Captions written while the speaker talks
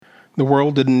The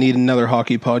world didn't need another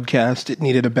hockey podcast. It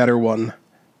needed a better one.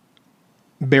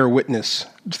 Bear witness.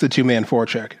 It's the two-man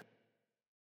forecheck.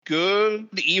 Good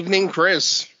evening,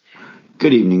 Chris.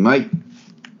 Good evening, Mike.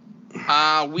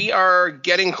 We are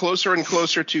getting closer and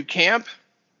closer to camp.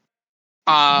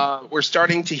 We're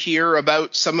starting to hear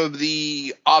about some of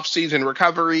the off-season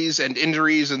recoveries and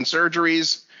injuries and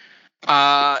surgeries.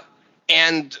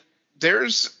 And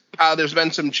there's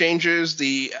been some changes.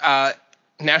 The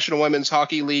National Women's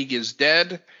Hockey League is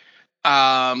dead.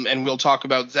 And we'll talk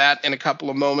about that in a couple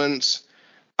of moments.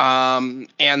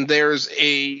 And there's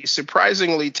a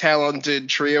surprisingly talented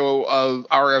trio of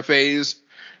RFAs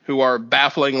who are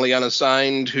bafflingly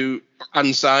unsigned, who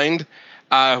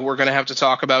we're going to have to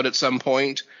talk about at some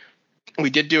point. We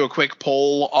did do a quick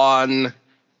poll on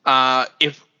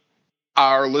if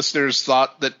our listeners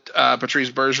thought that Patrice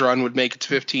Bergeron would make it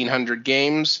to 1,500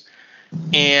 games.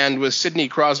 And with Sidney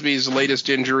Crosby's latest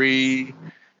injury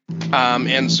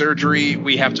and surgery,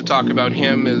 we have to talk about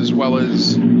him as well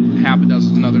as half a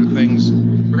dozen other things.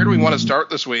 Where do we want to start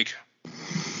this week?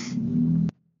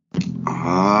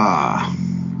 I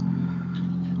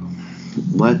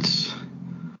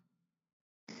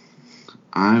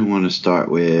want to start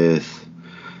with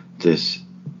this.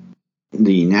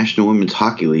 The National Women's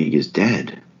Hockey League is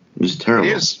dead. It's terrible.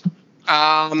 It is.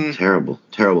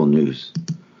 Terrible news.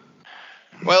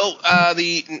 Well,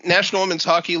 the National Women's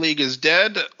Hockey League is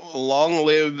dead. Long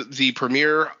live the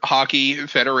Premier Hockey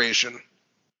Federation.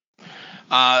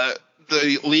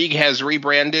 The league has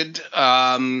rebranded.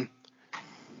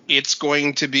 It's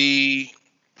going to be...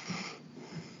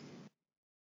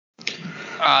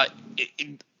 I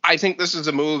think this is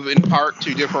a move in part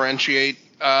to differentiate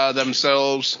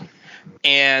themselves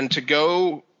and to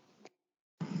go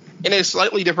in a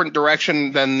slightly different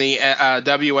direction than the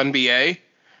WNBA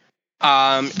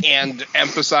and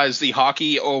emphasize the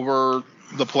hockey over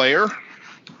the player.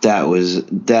 That was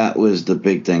the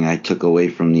big thing I took away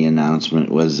from the announcement.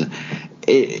 Was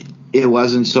it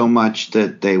wasn't so much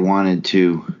that they wanted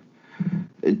to.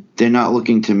 They're not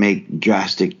looking to make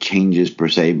drastic changes per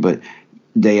se, but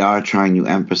they are trying to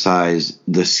emphasize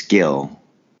the skill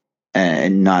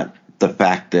and not the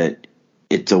fact that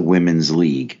it's a women's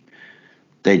league.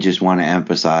 They just want to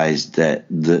emphasize that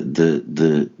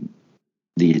the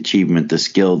achievement, the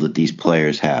skill that these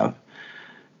players have,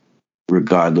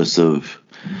 regardless of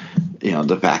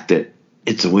the fact that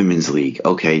it's a women's league.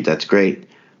 Okay, that's great,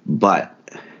 but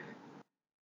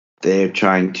they're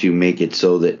trying to make it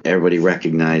so that everybody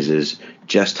recognizes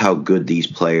just how good these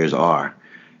players are.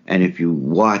 And if you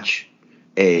watch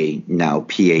a now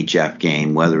PHF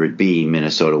game, whether it be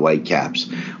Minnesota Whitecaps,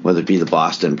 whether it be the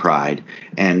Boston Pride,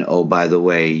 and oh, by the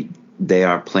way, they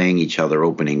are playing each other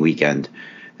opening weekend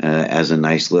as a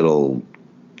nice little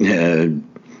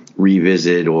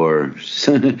revisit or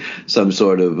some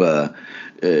sort of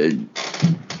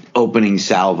opening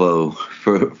salvo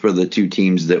for the two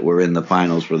teams that were in the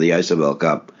finals for the Isabel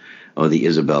Cup, or the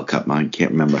Isabel Cup. I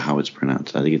can't remember how it's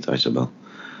pronounced. I think it's Isabel.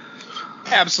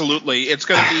 Absolutely. It's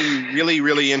going to be really,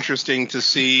 really interesting to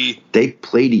see. They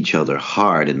played each other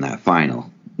hard in that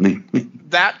final.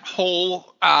 That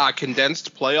whole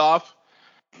condensed playoff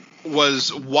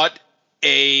was what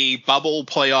a bubble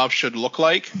playoff should look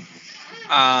like.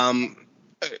 I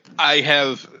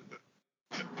have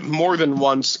more than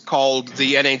once called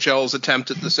the NHL's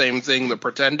attempt at the same thing the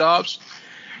pretend-offs.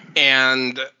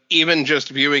 And even just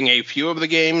viewing a few of the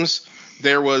games,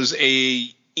 there was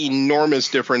a enormous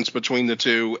difference between the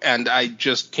two, and I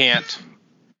just can't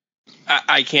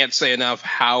say enough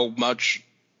how much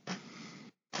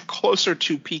closer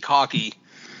to peak hockey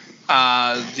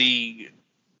the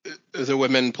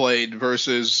women played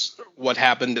versus what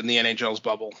happened in the NHL's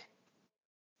bubble.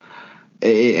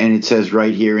 And it says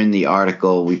right here in the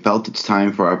article, we felt it's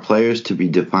time for our players to be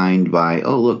defined by,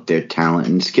 their talent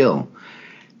and skill.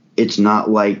 It's not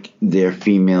like they're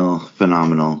female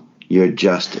phenomenal. You're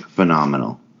just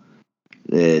phenomenal.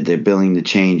 They're billing the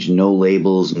change, no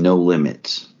labels, no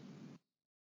limits.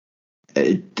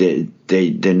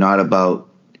 They're not about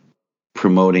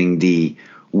promoting the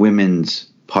women's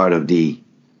part of the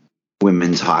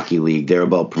Women's Hockey League. They're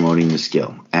about promoting the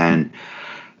skill. And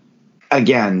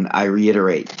again, I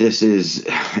reiterate, this is,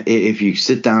 if you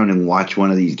sit down and watch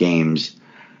one of these games,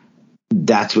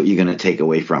 that's what you're going to take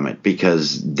away from it,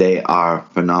 because they are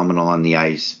phenomenal on the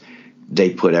ice.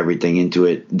 They put everything into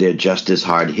it. They're just as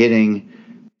hard hitting.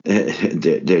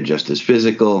 They're just as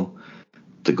physical.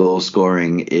 The goal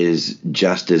scoring is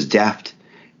just as deft.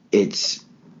 It's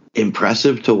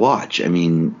impressive to watch. I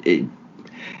mean,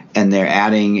 and they're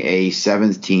adding a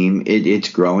seventh team. It's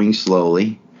growing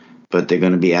slowly, but they're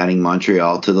going to be adding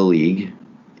Montreal to the league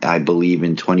I believe,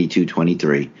 in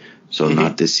 22-23. So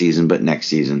not this season, but next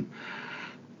season.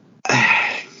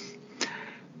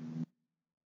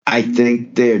 I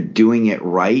think they're doing it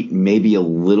right, maybe a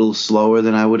little slower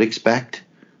than I would expect.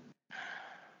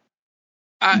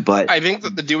 I think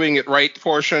that the doing it right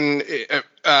portion,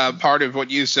 part of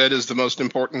what you said, is the most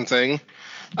important thing.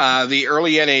 The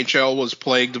early NHL was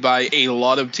plagued by a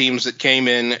lot of teams that came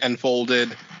in and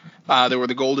folded. There were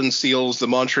the Golden Seals, the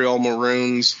Montreal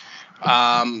Maroons.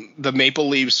 The Maple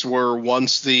Leafs were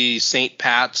once the St.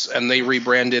 Pats, and they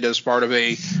rebranded as part of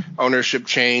a ownership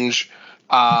change.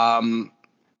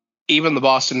 Even the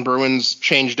Boston Bruins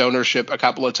changed ownership a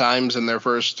couple of times in their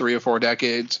first 3 or 4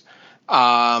 decades.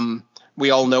 We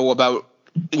all know about,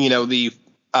 the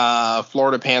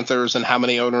Florida Panthers and how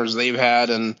many owners they've had,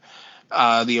 and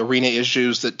the arena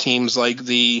issues that teams like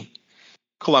the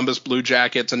Columbus Blue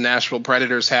Jackets and Nashville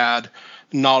Predators had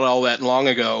not all that long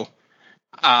ago.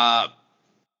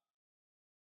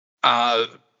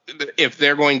 If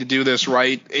they're going to do this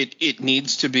right, it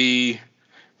needs to be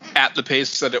at the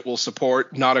pace that it will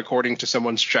support, not according to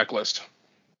someone's checklist.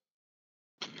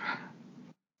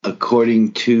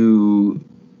 According to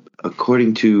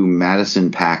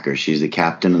Madison Packer, she's the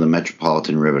captain of the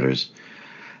Metropolitan Riveters.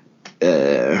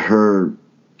 Her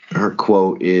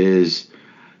quote is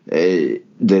that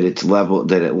it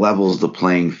levels the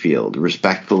playing field.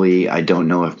 Respectfully, I don't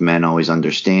know if men always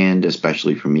understand,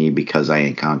 especially for me because I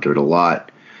encounter it a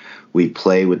lot. We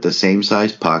play with the same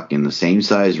size puck in the same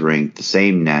size rink, the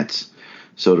same nets.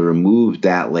 So to remove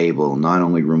that label, not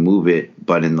only remove it,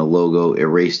 but in the logo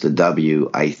erase the W,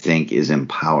 I think is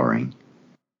empowering.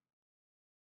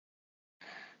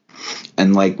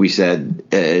 And like we said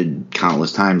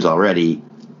countless times already,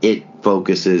 it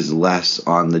focuses less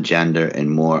on the gender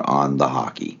and more on the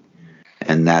hockey.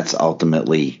 And that's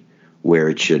ultimately where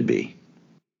it should be.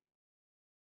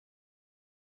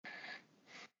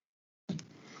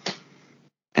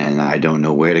 And I don't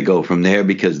know where to go from there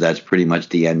because that's pretty much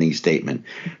the ending statement.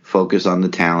 Focus on the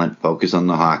talent, focus on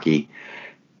the hockey,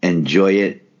 enjoy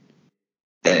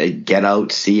it, get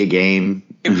out, see a game.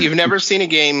 If you've never seen a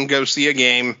game, go see a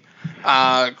game.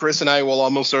 Chris and I will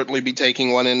almost certainly be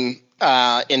taking one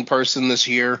in person this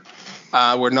year.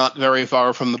 We're not very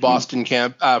far from the Boston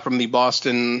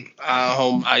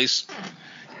home ice.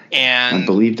 And I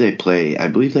believe they play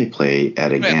at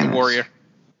Agganis. At the Warrior.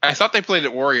 I thought they played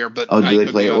at Warrior, but do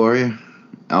they play at Warrior?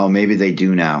 Oh, maybe they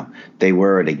do now. They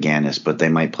were at Agganis, but they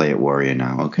might play at Warrior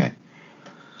now. Okay.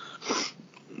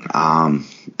 I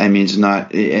mean, it's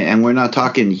not, and we're not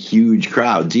talking huge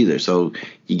crowds either. So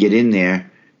you get in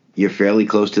there, you're fairly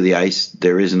close to the ice.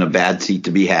 There isn't a bad seat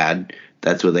to be had.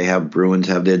 That's where Bruins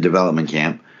have their development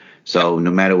camp. So no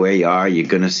matter where you are, you're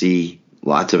going to see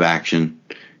lots of action,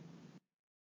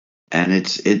 and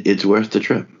it's worth the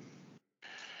trip.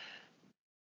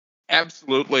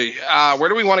 Absolutely. Where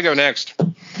do we want to go next?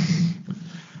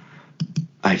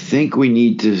 I think we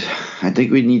need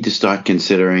to start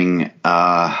considering.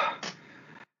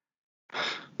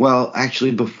 Well,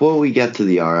 actually, before we get to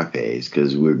the RFAs,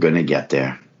 because we're going to get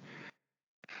there.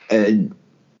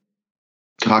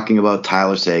 Talking about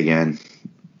Tyler Seguin,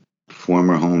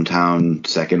 former hometown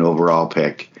second overall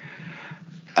pick.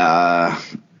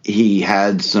 He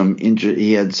had some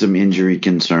injury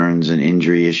concerns and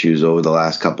injury issues over the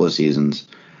last couple of seasons.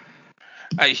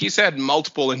 He's had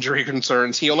multiple injury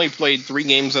concerns. He only played 3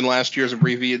 games in last year's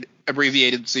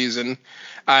abbreviated season.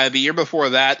 The year before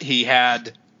that, he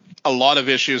had a lot of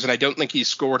issues, and I don't think he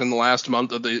scored in the last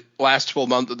full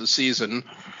month of the season.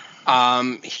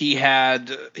 He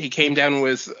came down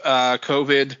with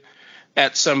COVID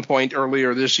at some point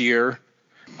earlier this year.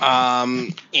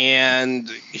 And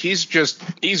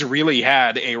he's really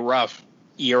had a rough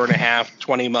year and a half,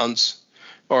 20 months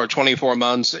or 24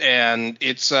 months. And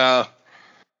it's,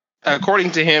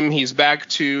 according to him, he's back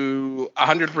to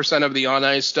 100% of the on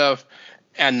ice stuff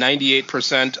and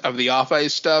 98% of the off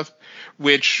ice stuff,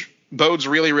 which bodes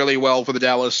really, really well for the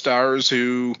Dallas Stars,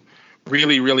 who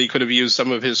really, really could have used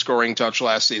some of his scoring touch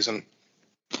last season.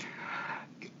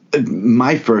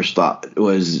 My first thought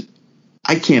was,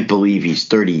 I can't believe he's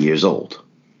 30 years old.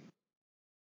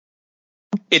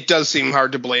 It does seem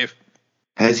hard to believe.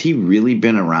 Has he really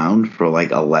been around for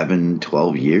like 11,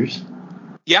 12 years?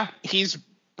 Yeah, he's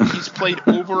played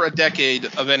over a decade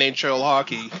of NHL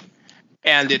hockey,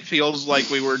 and it feels like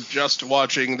we were just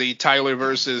watching the Tyler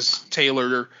versus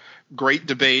Taylor great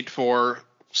debate for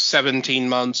 17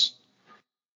 months,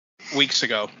 weeks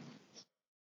ago.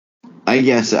 I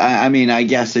guess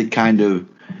it kind of,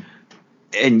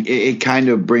 and it kind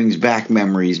of brings back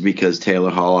memories because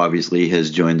Taylor Hall obviously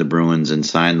has joined the Bruins and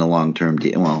signed the long-term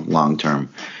deal. Well,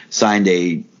 long-term, signed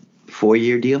a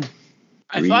 4-year deal?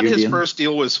 I thought his first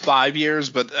deal was 5 years,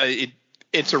 but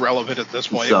it's irrelevant at this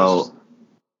point. So,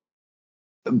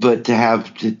 but to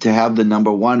have the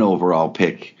number 1 overall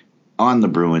pick on the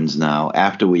Bruins now,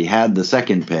 after we had the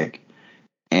second pick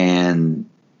and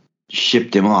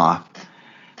shipped him off,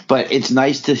 but it's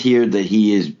nice to hear that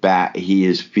he is back. He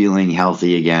is feeling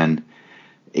healthy again.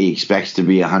 He expects to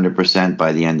be 100%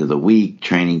 by the end of the week.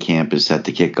 Training camp is set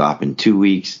to kick off in 2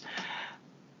 weeks.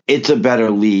 It's a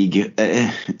better league.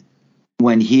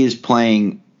 When he is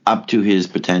playing up to his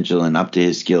potential and up to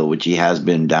his skill, which he has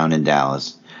been down in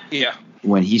Dallas. Yeah.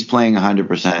 When he's playing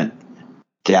 100%,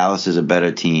 Dallas is a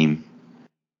better team,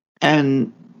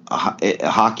 and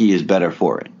hockey is better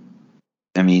for it.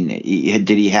 I mean, did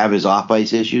he have his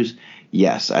off-ice issues?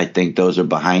 Yes, I think those are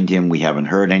behind him. We haven't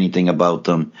heard anything about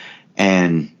them.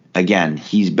 And, again,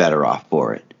 he's better off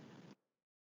for it.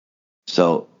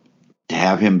 So to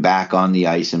have him back on the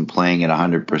ice and playing at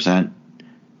 100%,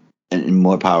 and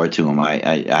more power to him.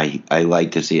 I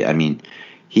like to see it. I mean,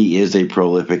 he is a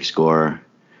prolific scorer.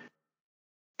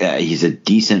 He's a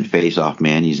decent face-off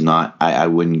man. He's not. I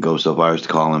wouldn't go so far as to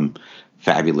call him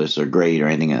fabulous or great or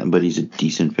anything, but he's a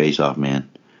decent face-off man.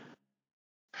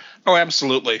 Oh,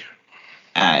 absolutely.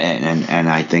 And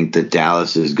I think that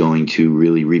Dallas is going to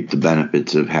really reap the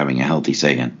benefits of having a healthy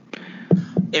Seguin.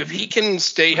 If he can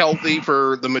stay healthy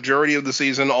for the majority of the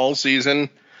season, all season,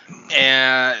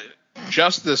 and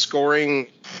just the scoring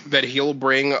that he'll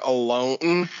bring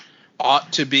alone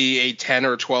ought to be a 10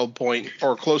 or 12 point,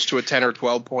 or close to a 10 or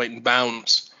 12 point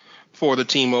bounce for the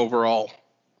team overall.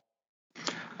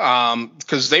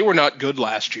 Because they were not good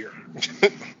last year.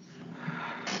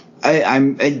 I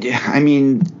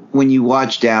mean, when you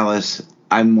watch Dallas,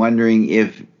 I'm wondering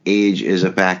if age is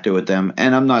a factor with them.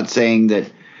 And I'm not saying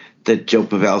that Joe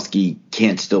Pavelski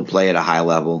can't still play at a high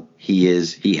level. He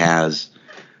has,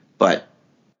 but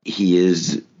he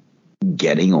is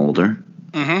getting older,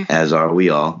 as are we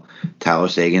all. Tyler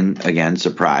Seguin, again,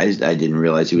 surprised. I didn't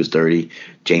realize he was 30.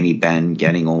 Jamie Benn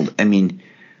getting old. I mean,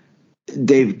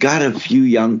 they've got a few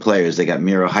young players. They got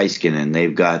Miro Heiskanen.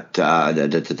 They've got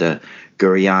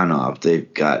Gurianov.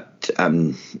 They've got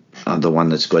the one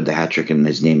that scored the hat trick, and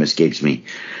his name escapes me.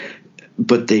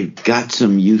 But they've got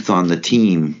some youth on the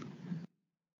team.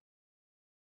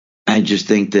 I just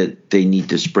think that they need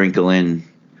to sprinkle in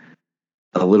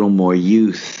a little more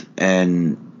youth,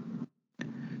 and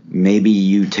maybe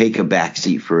you take a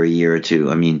backseat for a year or two.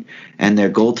 I mean, and their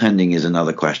goaltending is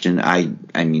another question. I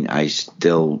mean, I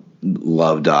still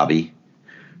love Dobby.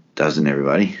 Doesn't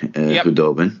everybody? Yep.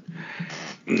 Hudobin.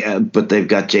 Yeah, but they've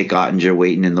got Jake Ottinger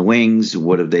waiting in the wings.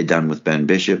 What have they done with Ben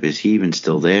Bishop? Is he even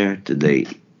still there? Did they?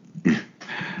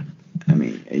 I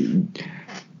mean,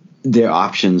 their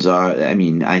options are. I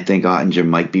mean, I think Ottinger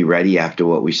might be ready after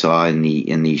what we saw in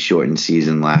the shortened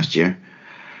season last year.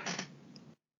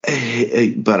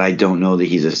 But I don't know that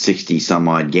he's a 60 some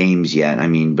odd games yet. I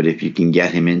mean, but if you can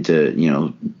get him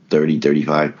into 30,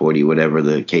 35, 40, whatever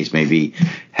the case may be,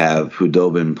 have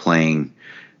Hudobin playing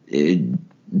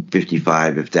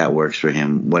 55 if that works for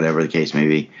him, whatever the case may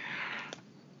be.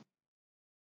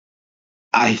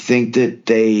 I think that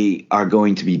they are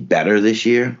going to be better this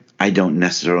year. I don't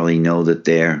necessarily know that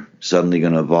they're suddenly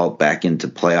going to vault back into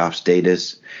playoff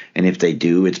status. And if they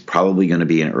do, it's probably going to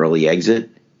be an early exit.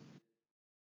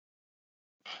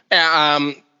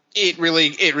 It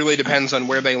really depends on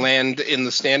where they land in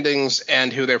the standings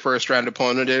and who their first round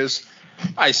opponent is.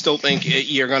 I still think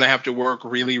you're going to have to work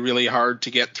really, really hard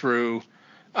to get through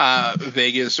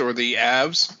Vegas or the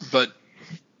Avs. But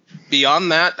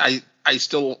beyond that, I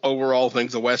still overall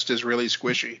think the West is really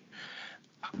squishy.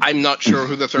 I'm not sure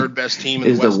who the third best team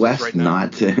in the West is right now.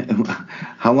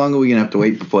 How long are we going to have to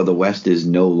wait before the West is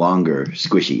no longer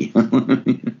squishy?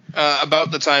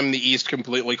 About the time the East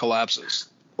completely collapses.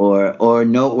 Or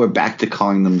no, we're back to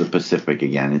calling them the Pacific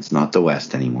again. It's not the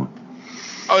West anymore.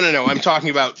 Oh, no. I'm talking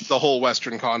about the whole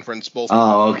Western Conference. Both.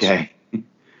 Oh, okay.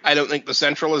 I don't think the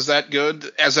Central is that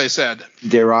good. As I said,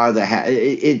 there are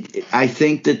I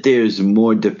think that there's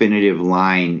more definitive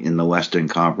line in the Western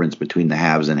Conference between the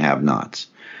haves and have-nots.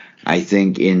 I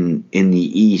think in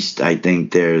the East, I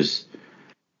think there's.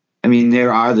 I mean,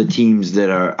 there are the teams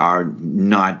that are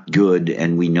not good,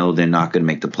 and we know they're not going to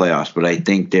make the playoffs. But I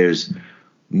think there's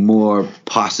more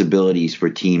possibilities for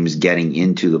teams getting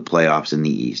into the playoffs in the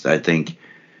East. I think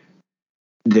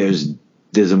there's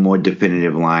a more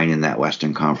definitive line in that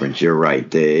Western Conference. You're right.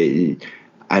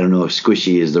 I don't know if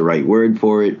squishy is the right word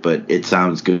for it, but it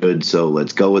sounds good, so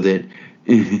let's go with it.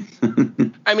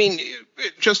 I mean,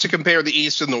 just to compare the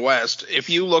East and the West, if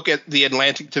you look at the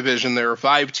Atlantic Division, there are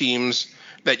 5 teams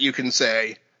that you can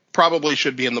say probably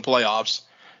should be in the playoffs.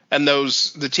 And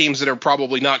the teams that are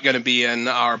probably not going to be in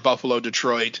are Buffalo,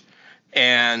 Detroit,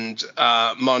 and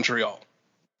Montreal.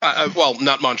 Well,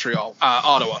 not Montreal,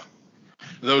 Ottawa.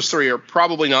 Those three are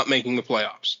probably not making the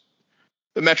playoffs.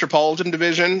 The Metropolitan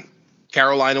Division,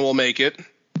 Carolina will make it.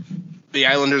 The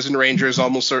Islanders and Rangers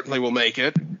almost certainly will make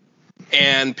it.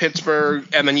 And Pittsburgh,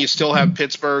 and then you still have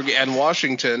Pittsburgh and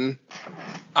Washington.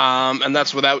 And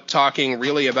that's without talking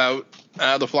really about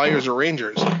the Flyers or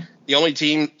Rangers. The only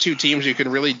two teams you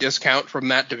can really discount from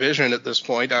that division at this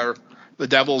point are the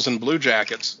Devils and Blue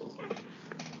Jackets.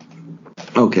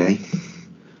 Okay.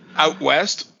 Out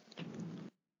west,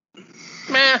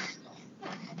 meh.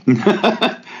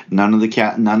 None of the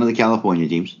California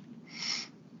teams.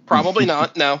 Probably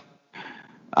not. No.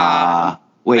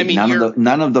 Wait,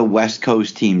 none of the West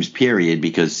Coast teams. Period.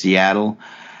 Because Seattle,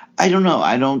 I don't know.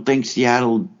 I don't think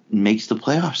Seattle makes the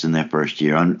playoffs in their first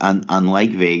year.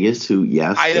 Unlike Vegas, who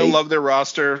I don't love their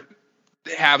roster.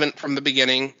 They haven't from the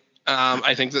beginning.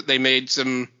 I think that they made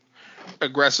some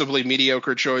aggressively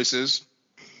mediocre choices.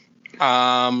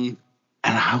 And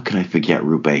how can I forget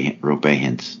Rupe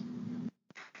Hintz?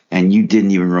 And you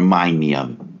didn't even remind me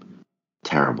of it.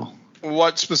 Terrible.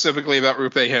 What specifically about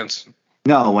Rupe Hintz?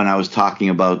 No, when I was talking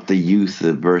about the youth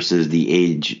versus the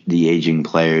aging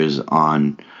players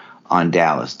on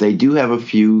Dallas. They do have a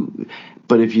few,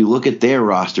 but if you look at their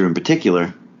roster in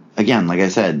particular, again, like I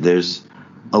said, there's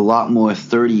a lot more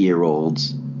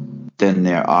 30-year-olds than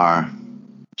there are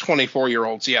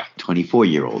 24-year-olds, yeah.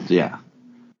 24-year-olds, yeah.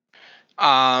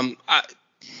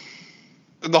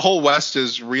 The whole West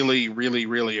is really, really,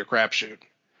 really a crapshoot.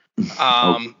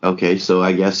 Okay, so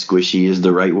I guess squishy is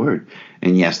the right word.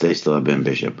 And yes, they still have Ben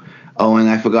Bishop. Oh, and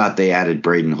I forgot they added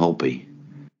Braden Holtby.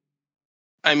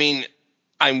 I mean,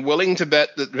 I'm willing to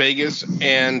bet that Vegas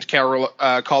and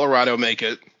Colorado make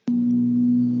it,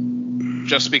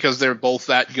 just because they're both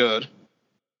that good.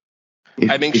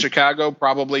 I think Chicago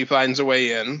probably finds a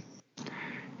way in.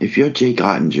 If you're Jake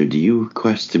Ottinger, do you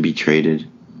request to be traded?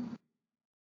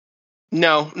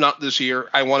 No, not this year.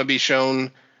 I want to be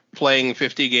shown playing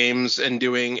 50 games and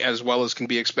doing as well as can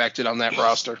be expected on that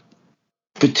roster.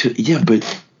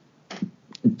 But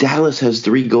Dallas has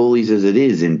 3 goalies as it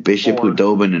is in Bishop,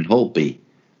 Hudobin, and Holtby.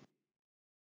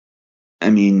 I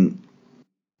mean,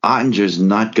 Ottinger's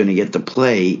not going to get to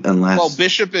play unless... Well,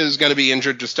 Bishop is going to be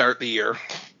injured to start the year.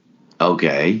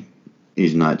 Okay.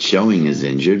 He's not showing as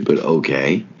injured, but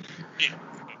okay.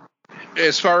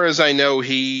 As far as I know,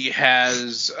 he's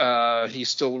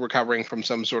still recovering from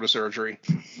some sort of surgery.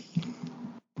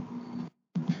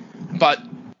 But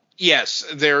yes,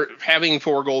 having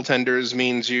 4 goaltenders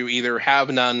means you either have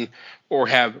none or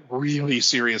have really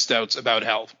serious doubts about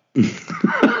health.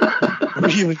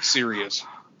 Really serious.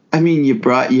 I mean, you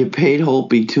paid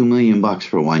Holtby $2 million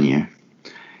for 1 year.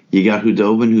 You got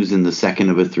Hudobin, who's in the second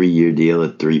of a 3-year deal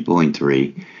at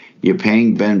 3.3. You're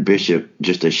paying Ben Bishop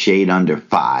just a shade under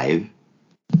 5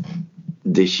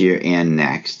 this year and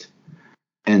next.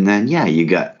 And then, yeah, you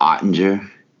got Ottinger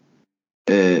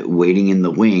waiting in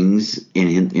the wings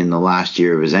in the last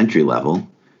year of his entry level.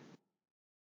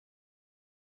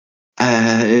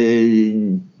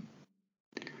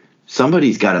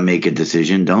 Somebody's got to make a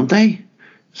decision, don't they?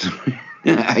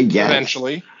 I guess.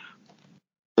 Eventually.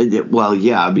 Well,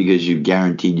 yeah, because you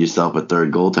guaranteed yourself a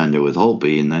third goaltender with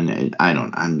Holtby, and then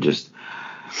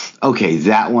okay,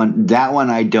 that one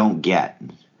I don't get.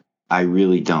 I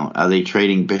really don't. Are they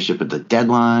trading Bishop at the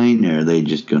deadline, or are they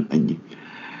just going?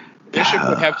 Bishop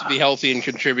would have to be healthy and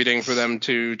contributing for them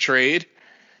to trade,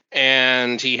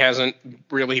 and he hasn't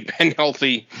really been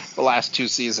healthy the last 2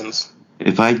 seasons.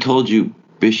 If I told you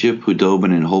Bishop,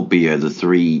 Hudobin, and Holtby are the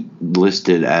 3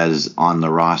 listed as on the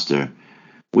roster,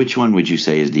 which one would you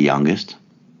say is the youngest?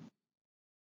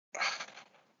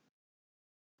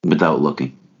 Without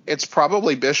looking. It's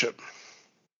probably Bishop.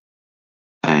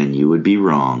 And you would be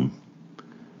wrong.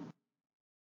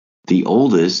 The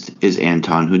oldest is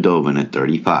Anton Hudobin at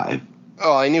 35.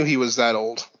 Oh, I knew he was that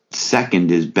old.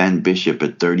 Second is Ben Bishop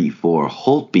at 34.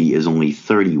 Holtby is only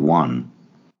 31.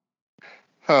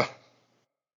 Huh.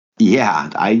 Yeah,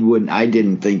 I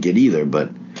didn't think it either, but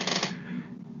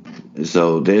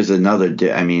so there's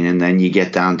another. I mean, and then you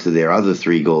get down to their other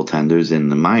 3 goaltenders in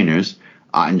the minors.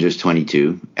 Ottinger's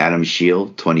 22, Adam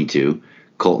Shield 22,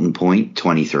 Colton Point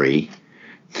 23.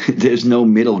 There's no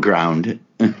middle ground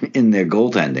in their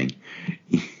goaltending.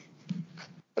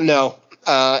 No,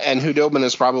 and Hudobin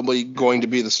is probably going to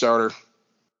be the starter.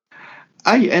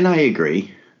 I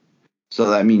agree.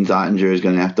 So that means Ottinger is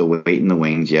going to have to wait in the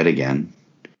wings yet again.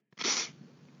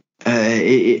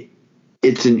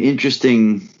 It's an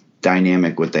interesting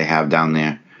dynamic what they have down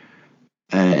there.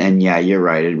 And yeah, you're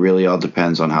right. It really all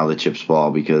depends on how the chips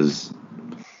fall because,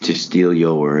 to steal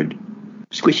your word,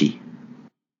 squishy.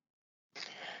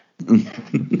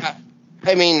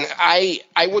 I mean, I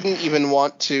wouldn't even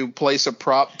want to place a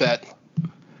prop bet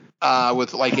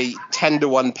with like a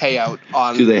 10-1 payout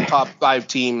on the top 5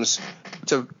 teams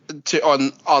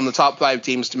on the top 5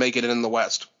 teams to make it in the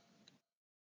West.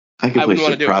 I could place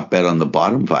a prop bet on the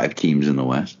bottom 5 teams in the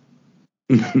West.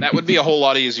 That would be a whole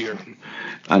lot easier.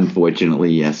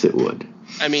 Unfortunately, yes, it would.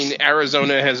 I mean,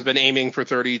 Arizona has been aiming for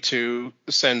 32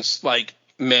 since like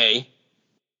May.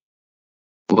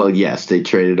 Well, yes, they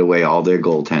traded away all their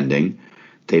goaltending.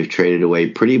 They've traded away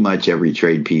pretty much every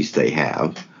trade piece they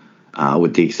have,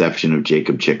 with the exception of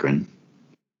Jacob Chychrun.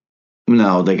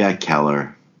 No, they got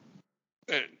Keller.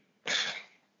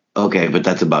 Okay, but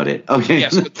that's about it. Okay.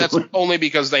 Yes, but that's only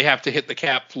because they have to hit the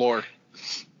cap floor.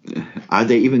 Are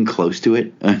they even close to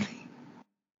it?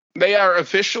 They are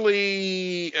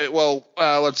officially,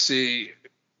 let's see.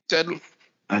 Ted,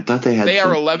 I thought they had. They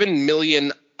are 11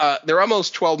 million. They're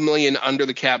almost 12 million under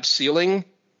the cap ceiling.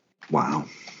 Wow.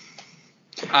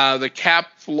 The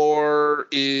cap floor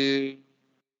is,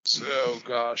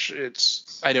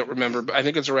 I don't remember, but I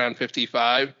think it's around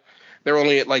 55. They're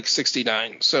only at like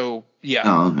 69. So, yeah.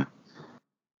 Oh, okay.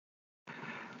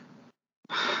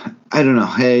 I don't know.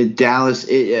 Hey, Dallas,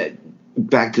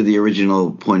 back to the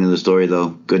original point of the story, though.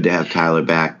 Good to have Tyler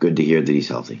back. Good to hear that he's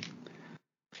healthy.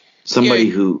 Somebody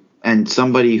who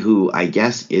I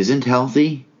guess isn't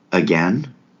healthy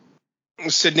again.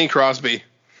 Sidney Crosby.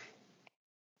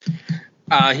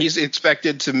 He's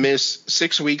expected to miss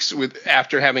 6 weeks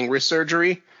after having wrist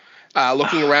surgery.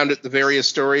 Looking around at the various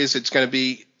stories, it's going to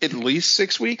be at least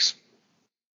 6 weeks.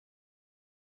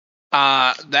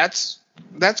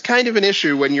 That's kind of an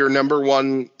issue when your number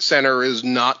one center is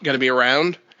not going to be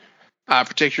around,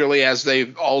 particularly as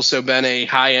they've also been a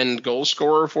high-end goal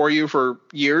scorer for you for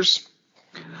years.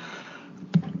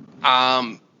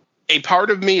 A part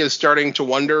of me is starting to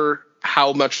wonder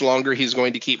how much longer he's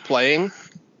going to keep playing,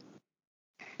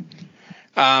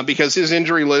 because his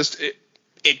injury list,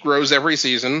 it grows every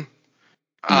season.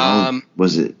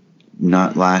 Was it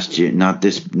not last year? Not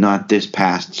this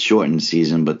past shortened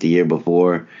season, but the year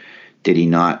before?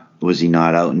 Was he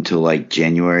not out until like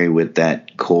January with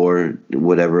that core,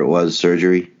 whatever it was,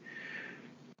 surgery?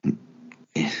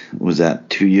 Was that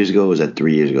 2 years ago or was that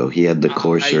 3 years ago? He had the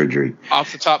core surgery.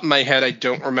 Off the top of my head, I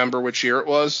don't remember which year it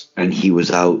was. And he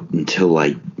was out until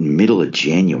like middle of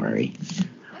January.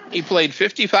 He played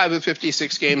 55 of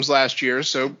 56 games last year,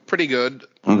 so pretty good.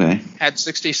 Okay. Had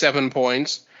 67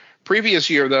 points.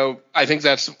 Previous year, though, I think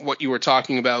that's what you were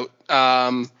talking about.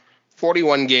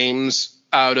 41 games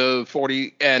out of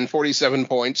 40 and 47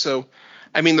 points. So,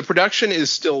 I mean, the production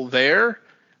is still there,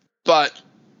 but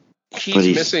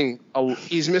he's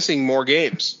missing more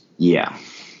games. Yeah.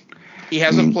 He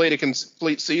hasn't played a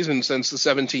complete season since the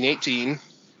 17-18,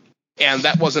 and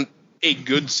that wasn't a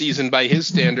good season by his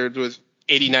standards with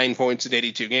 89 points in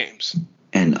 82 games.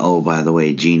 And by the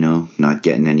way, Gino not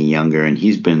getting any younger, and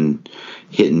he's been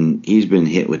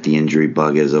hit with the injury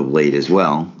bug as of late as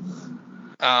well.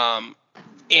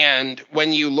 And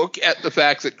when you look at the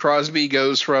fact that Crosby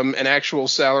goes from an actual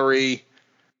salary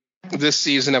this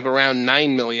season of around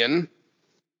 $9 million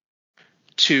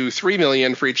to $3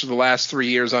 million for each of the last 3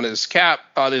 years on his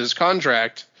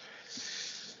contract,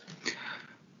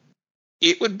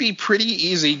 it would be pretty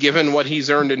easy, given what he's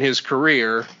earned in his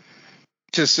career,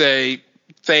 to say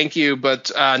thank you, but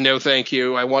no thank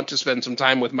you. I want to spend some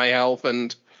time with my health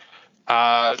and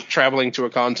traveling to a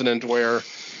continent where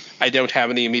I don't have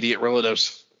any immediate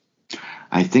relatives.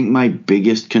 I think my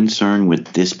biggest concern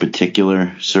with this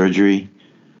particular surgery,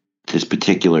 this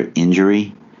particular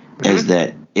injury, is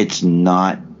that it's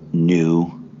not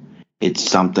new. It's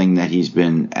something that he's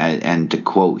been, and to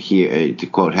quote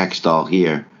Hextall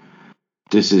here,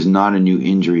 this is not a new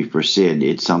injury for Sid.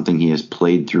 It's something he has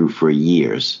played through for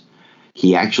years.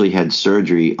 He actually had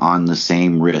surgery on the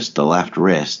same wrist, the left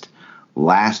wrist,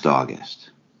 last August.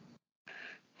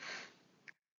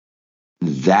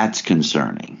 That's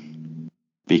concerning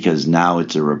because now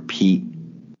it's a repeat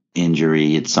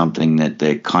injury. It's something that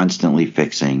they're constantly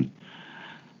fixing.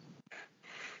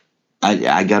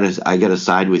 I gotta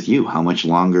side with you. How much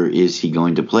longer is he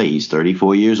going to play? He's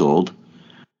 34 years old.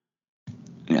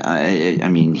 I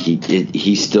mean,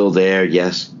 he's still there.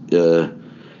 Yes,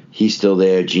 he's still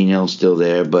there. Gino's still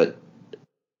there, but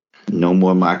no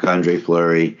more Marc-Andre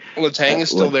Fleury. Letang is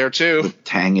still there too.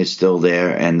 Letang is still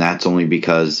there, and that's only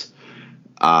because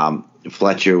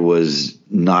Fletcher was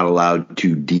not allowed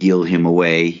to deal him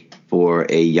away for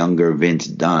a younger Vince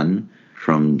Dunn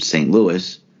from St.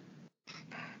 Louis.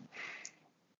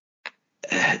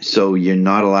 So you're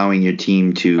not allowing your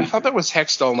team to. I thought that was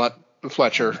Hextall, not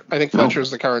Fletcher. I think No,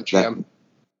 Fletcher's the current GM.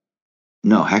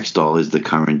 No, Hextall is the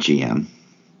current GM.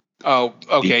 Oh,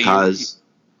 okay.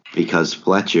 Because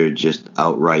Fletcher just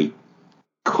outright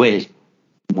quit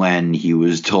when he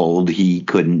was told he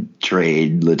couldn't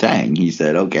trade Letang. He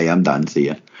said, "Okay, I'm done. See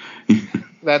ya."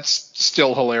 That's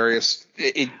still hilarious.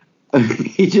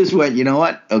 He just went, "You know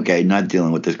what? Okay, not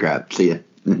dealing with this crap. See ya."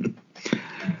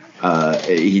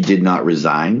 He did not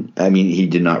resign. I mean, he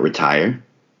did not retire.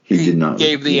 He did not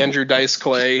gave the Andrew Dice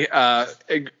Clay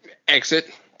exit.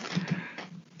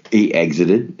 He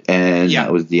exited, and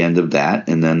that was the end of that.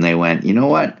 And then they went, "You know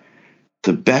what?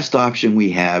 The best option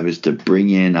we have is to bring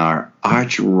in our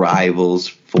arch rival's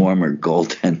former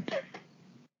goaltender."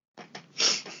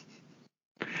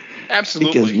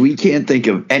 Absolutely. Because we can't think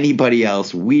of anybody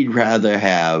else we'd rather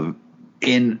have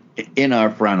in our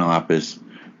front office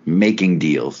making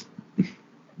deals.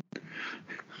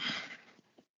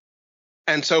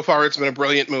 And so far, it's been a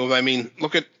brilliant move. I mean,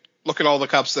 look at all the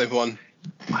cups they've won.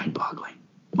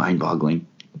 Mind-boggling.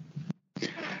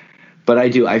 But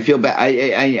I feel bad.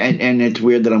 And it's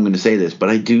weird that I'm going to say this, but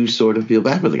I do sort of feel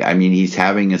bad for the guy. I mean, he's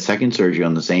having a second surgery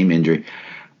on the same injury.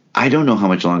 I don't know how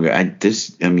much longer.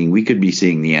 We could be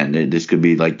seeing the end. This could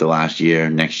be like the last year.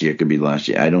 Next year could be the last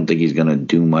year. I don't think he's going to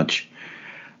do much.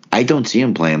 I don't see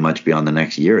him playing much beyond the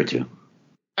next year or two.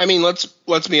 I mean, let's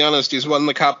be honest. He's won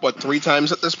the cup, 3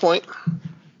 times at this point?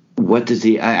 What does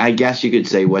he? I guess you could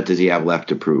say, what does he have left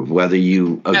to prove? Whether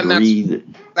you agree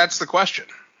that's the question.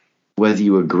 Whether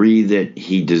you agree that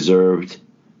he deserved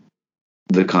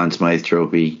the Conn Smythe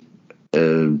Trophy,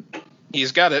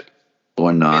 he's got it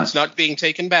or not. It's not being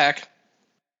taken back,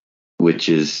 which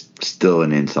is still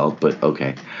an insult. But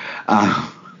okay.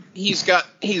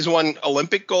 He's won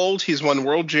Olympic gold. He's won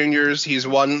World Juniors. He's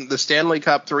won the Stanley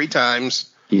Cup 3 times.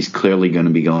 He's clearly going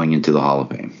to be going into the Hall of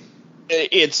Fame.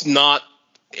 It's not,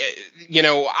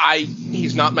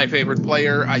 he's not my favorite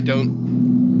player.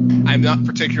 I'm not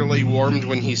particularly warmed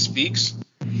when he speaks.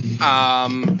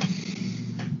 And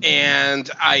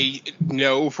I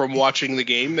know from watching the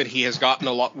game that he has gotten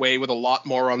away with a lot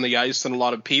more on the ice than a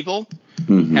lot of people.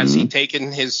 Mm-hmm. Has he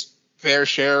taken his fair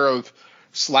share of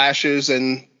slashes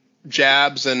and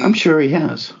jabs? And I'm sure he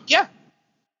has. Yeah.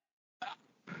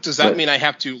 Does that mean I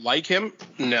have to like him?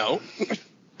 No.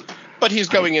 But he's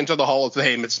going into the Hall of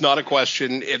Fame. It's not a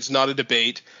question. It's not a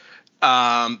debate.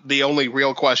 The only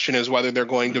real question is whether they're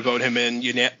going to vote him in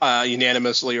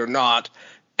unanimously or not.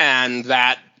 And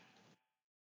that,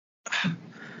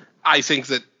 I think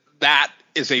that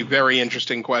is a very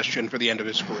interesting question for the end of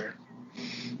his career.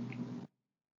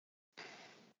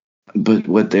 But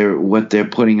what they're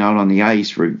putting out on the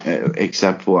ice,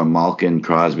 except for Malkin,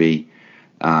 Crosby,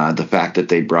 the fact that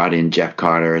they brought in Jeff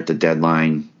Carter at the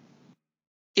deadline,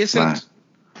 isn't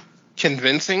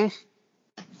convincing.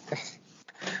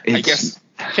 I guess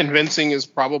convincing is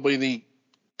probably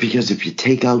because if you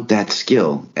take out that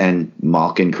skill, and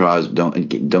Malkin, Crosby,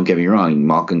 don't get me wrong,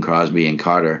 Malkin, Crosby, and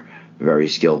Carter very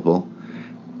skillful.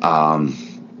 I'm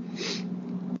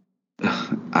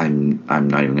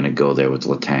not even going to go there with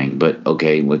Letang, but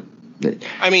okay.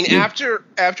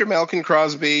 After Malkin,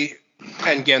 Crosby,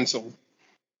 and Gensel,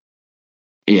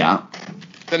 yeah,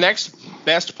 the next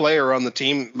best player on the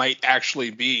team might actually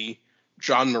be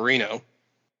John Marino.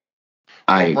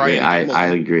 I agree. I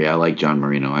agree. I like John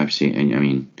Marino.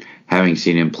 Having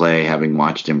seen him play, having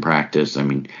watched him practice,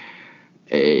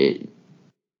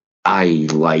 I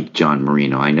like John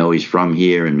Marino. I know he's from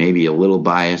here and maybe a little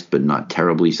biased, but not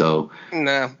terribly so.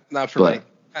 No, not for me.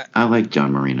 I like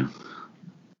John Marino.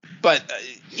 But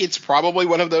it's probably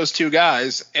one of those two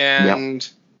guys. And,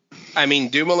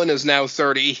 yep. Dumoulin is now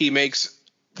 30. He makes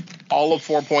all of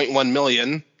 $4.1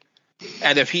 million.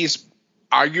 And if he's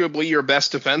arguably your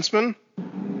best defenseman,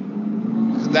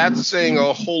 that's saying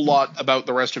a whole lot about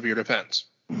the rest of your defense.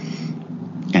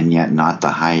 And yet not the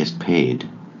highest paid.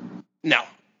 No.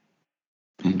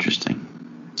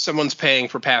 Interesting. Someone's paying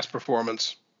for past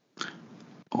performance.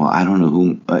 Well, I don't know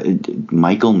who.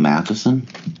 Michael Matheson?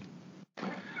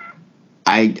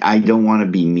 I don't want to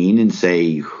be mean and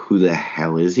say who the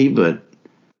hell is he, but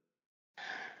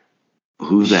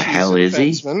who the hell is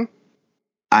he?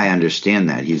 I understand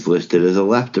that. He's listed as a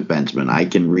left defenseman. I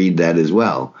can read that as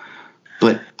well.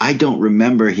 But I don't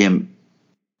remember him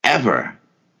ever.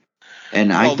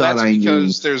 And I thought I knew.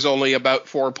 Because there's only about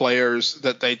 4 players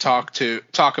that they talk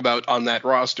about on that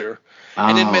roster.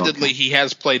 And admittedly, he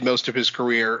has played most of his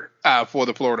career for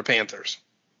the Florida Panthers.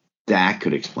 That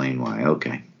could explain why.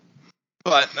 Okay.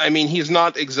 But, he's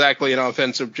not exactly an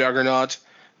offensive juggernaut.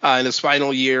 In his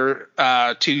final year,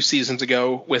 2 seasons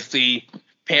ago with the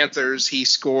Panthers, he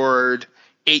scored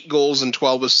 8 goals and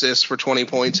 12 assists for 20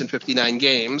 points in 59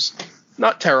 games.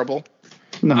 Not terrible.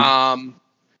 No.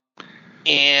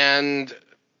 And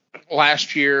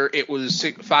last year it was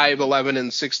 5, 11,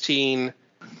 and 16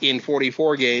 in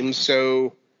 44 games.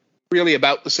 So really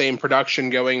about the same production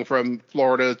going from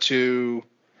Florida to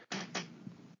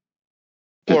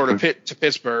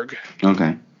Pittsburgh.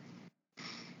 Okay.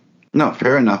 No,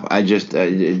 fair enough. I just,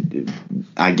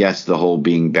 I guess the whole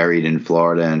being buried in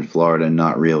Florida and Florida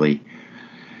not really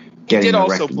getting. He did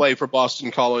also play for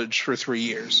Boston College for 3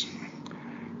 years.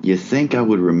 You think I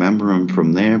would remember him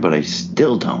from there, but I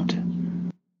still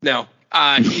don't. No,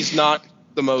 he's not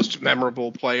the most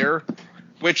memorable player,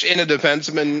 which in a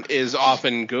defenseman is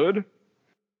often good.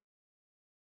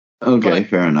 Okay,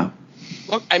 fair enough.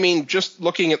 Look, I mean, just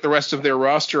looking at the rest of their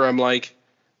roster, I'm like,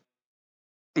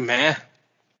 meh.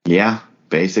 Yeah,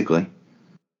 basically.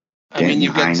 I mean,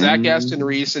 you've got Zach Aston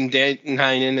Reese and Danton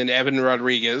Heinen and Evan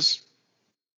Rodriguez.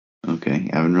 Okay,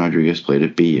 Evan Rodriguez played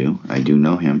at BU. I do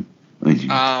know him.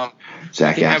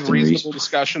 Zach Aston have reasonable Reese.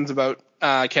 Discussions about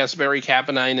Kasperi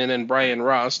Kapanen and Brian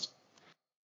Rust.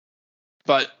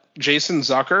 But Jason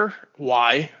Zucker,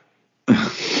 why?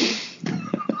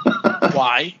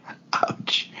 Why?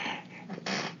 Ouch.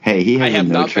 Hey, he has I have a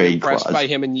no not been trade impressed clause. by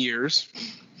him in years.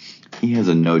 He has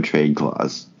a no trade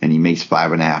clause, and he makes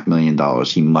 $5.5 million.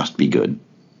 He must be good.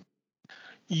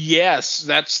 Yes,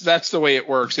 that's the way it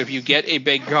works. If you get a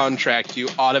big contract, you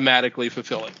automatically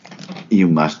fulfill it. You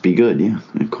must be good, yeah,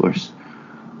 of course.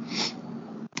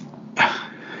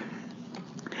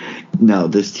 No,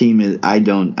 this team is. I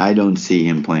don't see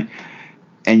him playing.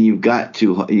 And you got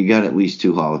at least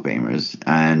 2 Hall of Famers,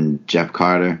 and Jeff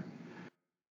Carter.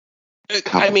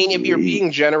 I mean, if you're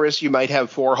being generous, you might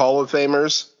have 4 Hall of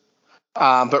Famers.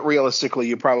 But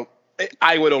realistically, I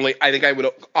think I would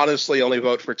honestly only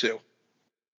vote for 2.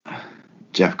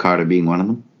 Jeff Carter being one of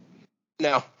them?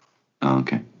 No. Oh,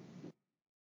 okay.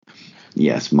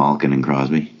 Yes, Malkin and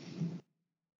Crosby.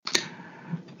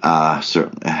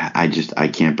 Certainly, I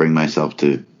can't bring myself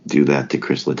to do that to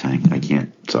Chris Letang. I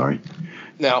can't. Sorry.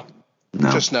 No.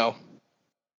 Just no.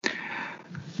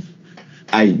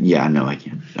 I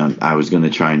can't. I was going to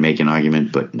try and make an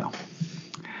argument, but no.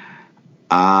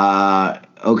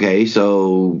 Okay,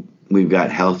 so we've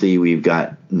got healthy, we've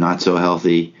got not so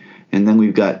healthy, and then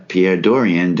we've got Pierre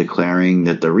Dorian declaring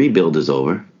that the rebuild is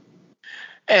over.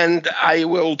 And I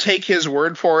will take his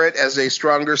word for it as a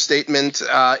stronger statement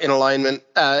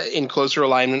in closer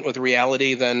alignment with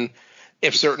reality than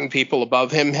if certain people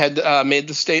above him had made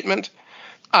the statement.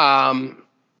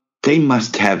 They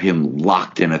must have him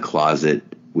locked in a closet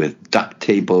with duct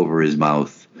tape over his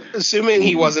mouth. Assuming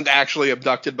he wasn't actually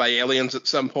abducted by aliens at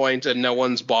some point and no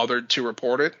one's bothered to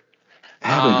report it. I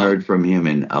haven't heard from him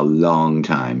in a long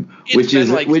time, which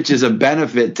is a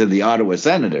benefit to the Ottawa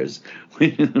Senators.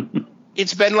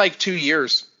 It's been like 2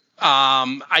 years.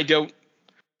 It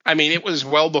was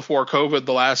well before COVID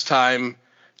the last time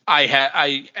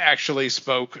I actually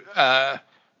spoke.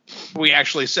 We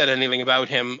actually said anything about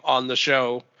him on the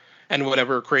show and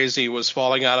whatever crazy was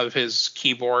falling out of his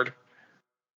keyboard.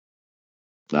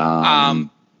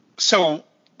 So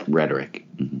rhetoric.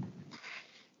 Mm-hmm.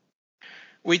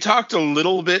 We talked a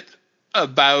little bit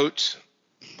about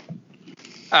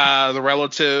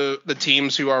the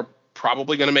teams who are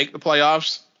probably going to make the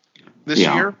playoffs this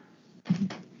year.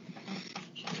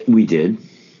 We did,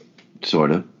 sort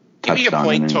of. Give me a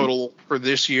point total for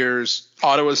this year's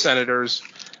Ottawa Senators,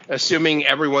 assuming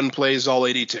everyone plays all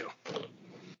 82.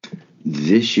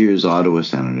 This year's Ottawa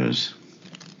Senators.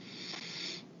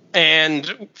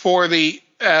 And for the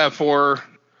fun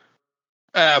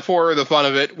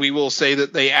of it, we will say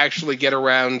that they actually get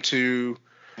around to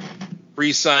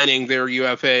re-signing their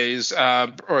UFAs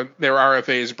or their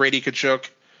RFAs, Brady Tkachuk,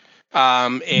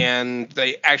 and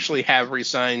they actually have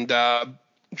re-signed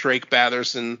Drake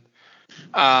Batherson.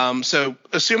 So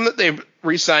assume that they've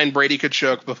re-signed Brady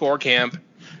Tkachuk before camp,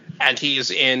 and he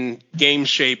is in game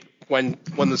shape when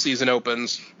the season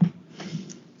opens.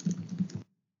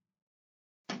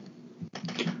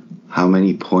 How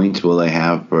many points will they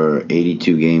have for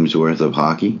 82 games worth of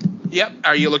hockey? Yep.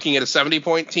 Are you looking at a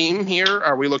 70-point team here?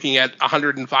 Are we looking at a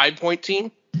 105-point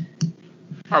team?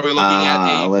 Are we looking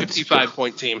at a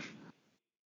 55-point team?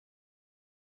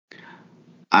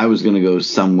 I was going to go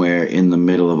somewhere in the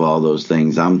middle of all those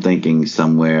things. I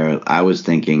was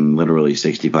thinking literally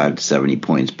 65 to 70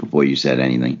 points before you said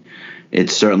anything.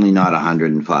 It's certainly not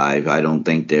 105. I don't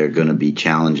think they're going to be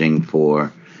challenging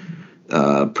for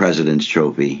President's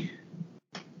Trophy.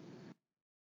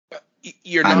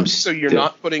 You're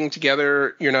not putting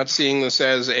together. You're not seeing this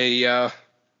as a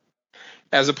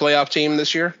playoff team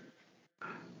this year.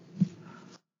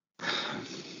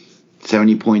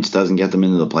 70 points doesn't get them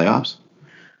into the playoffs?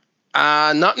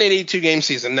 Not in an 82-game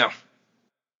season, no.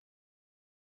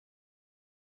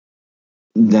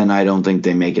 Then I don't think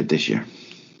they make it this year.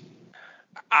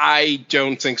 I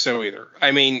don't think so either.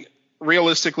 I mean,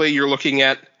 realistically, you're looking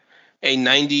at a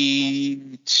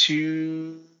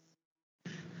 92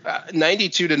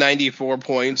 to 94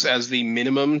 points as the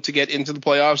minimum to get into the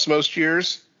playoffs most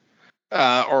years,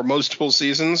 or multiple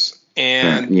seasons.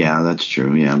 And yeah, that's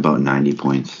true. Yeah, about 90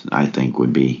 points, I think,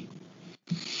 would be.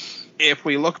 If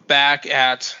we look back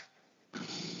at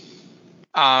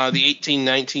the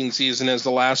 18-19 season as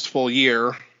the last full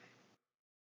year,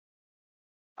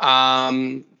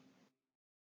 team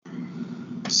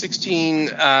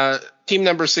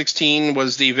number 16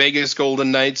 was the Vegas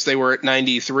Golden Knights. They were at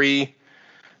 93.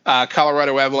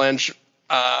 Colorado Avalanche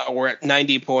were at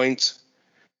 90 points.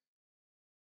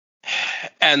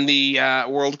 And the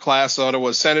world-class Ottawa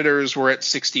Senators were at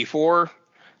 64.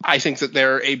 I think that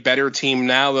they're a better team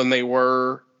now than they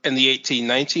were in the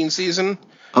 18-19 season.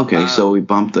 Okay, so we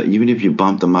even if you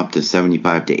bump them up to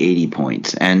 75 to 80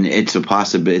 points, and it's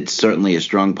certainly a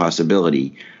strong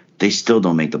possibility, they still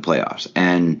don't make the playoffs.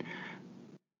 And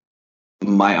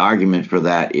my argument for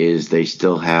that is they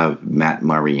still have Matt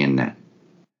Murray in net.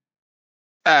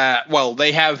 Well,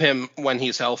 they have him when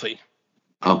he's healthy.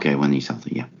 Okay, when he's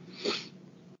healthy, yeah.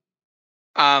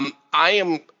 I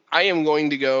am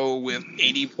going to go with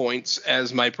 80 points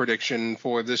as my prediction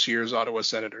for this year's Ottawa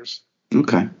Senators.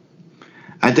 Okay.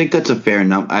 I think that's a fair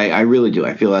number. I really do.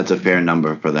 I feel that's a fair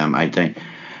number for them. I think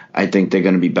they're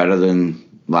going to be better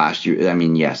than last year. I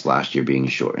mean, yes, last year being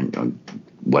short and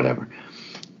whatever.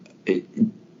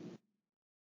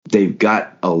 They've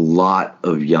got a lot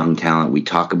of young talent. We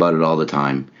talk about it all the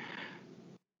time.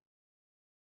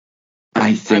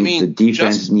 I think the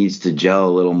defense needs to gel a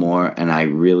little more, and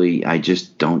I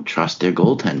just don't trust their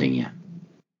goaltending yet.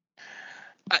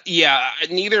 Yeah,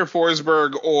 neither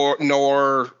Forsberg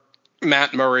nor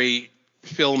Matt Murray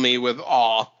fill me with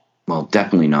awe. Well,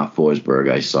 definitely not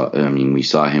Forsberg. We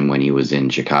saw him when he was in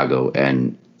Chicago,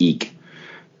 and eek.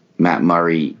 Matt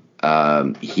Murray,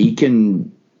 he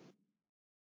can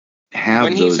have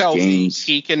when those he's healthy, games.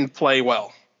 He can play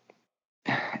well.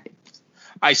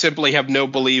 I simply have no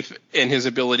belief in his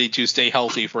ability to stay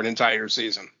healthy for an entire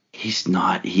season. He's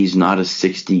not a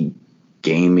 60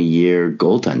 game a year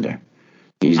goaltender.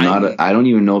 I don't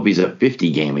even know if he's a 50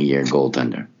 game a year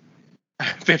goaltender.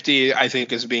 50, I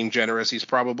think, is being generous. He's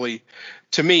probably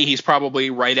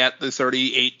right at the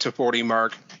 38 to 40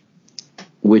 mark.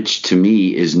 Which to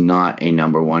me is not a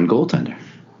number one goaltender.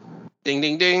 Ding,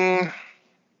 ding, ding.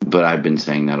 But I've been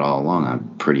saying that all along,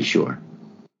 I'm pretty sure.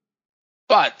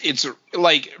 But it's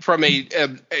like from a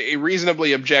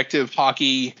reasonably objective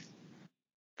hockey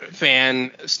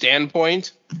fan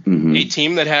standpoint, a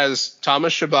team that has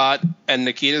Thomas Chabot and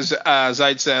Nikita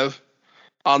Zaitsev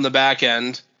on the back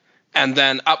end, and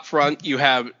then up front you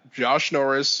have Josh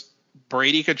Norris,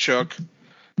 Brady Tkachuk,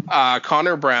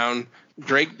 Connor Brown,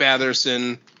 Drake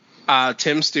Batherson,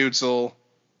 Tim Stützle,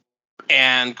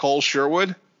 and Cole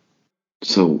Sherwood.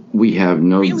 So we have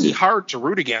no really hard to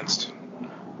root against.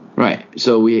 Right.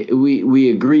 So we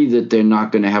agree that they're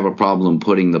not going to have a problem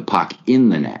putting the puck in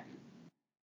the net.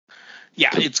 Yeah,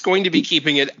 it's going to be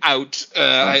keeping it out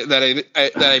that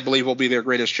I believe will be their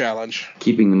greatest challenge.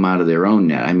 Keeping them out of their own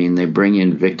net. I mean, they bring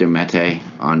in Victor Mete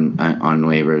on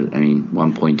waivers. I mean,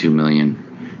 $1.2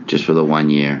 million just for the 1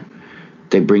 year.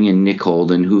 They bring in Nick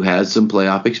Holden, who has some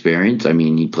playoff experience. I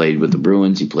mean, he played with the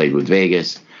Bruins. He played with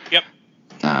Vegas. Yep.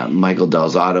 Michael Del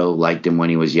Zotto, liked him when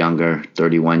he was younger.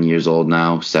 31 years old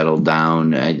now, settled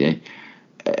down. He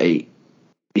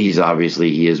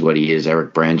is what he is.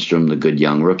 Eric Brandstrom, the good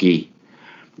young rookie.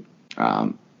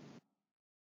 I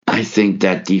think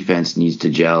that defense needs to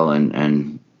gel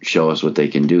and show us what they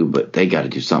can do, but they got to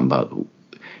do something about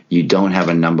you don't have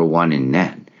a number one in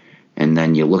net. And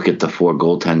then you look at the four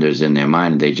goaltenders in their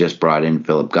mind. They just brought in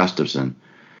Philip Gustafsson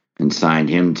and signed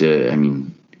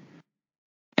him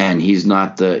and he's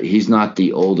not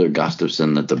the older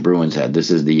Gustafsson that the Bruins had. This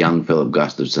is the young Philip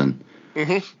Gustafsson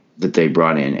that they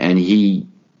brought in. And he,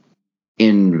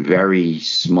 in very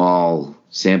small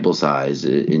sample size,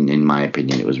 in my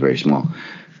opinion, it was very small,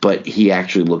 but he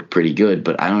actually looked pretty good.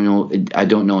 But I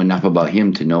don't know enough about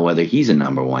him to know whether he's a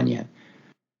number one yet.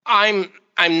 I'm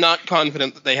not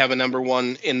confident that they have a number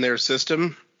one in their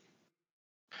system.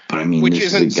 But I mean, which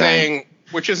isn't saying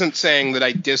that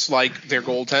I dislike their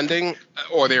goaltending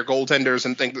or their goaltenders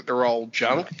and think that they're all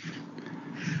junk.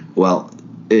 Well,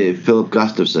 Philip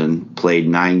Gustafsson played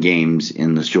 9 games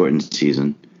in the shortened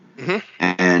season,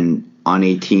 and on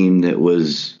a team that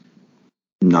was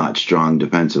not strong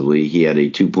defensively. He had a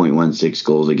 2.16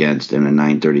 goals against and a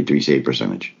 933 save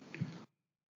percentage.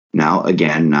 Now,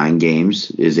 again, 9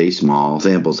 games is a small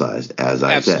sample size, as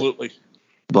I said. Absolutely.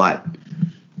 But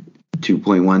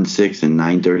 2.16 and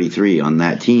 933 on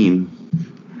that team,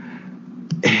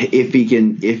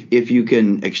 if you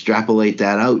can extrapolate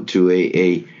that out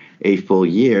to a full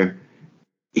year,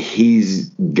 he's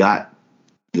got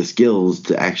the skills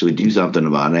to actually do something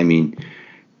about it. I mean,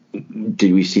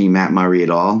 did we see Matt Murray at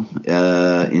all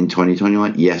in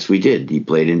 2021? Yes, we did. He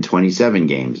played in 27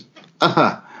 games.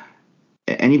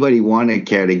 Anybody want to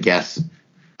care to guess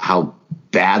how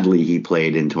badly he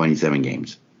played in 27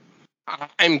 games?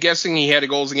 I'm guessing he had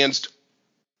goals against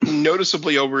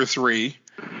noticeably over 3.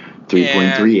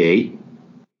 3.38.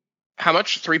 How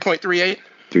much? 3.38?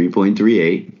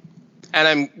 3.38. And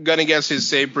I'm going to guess his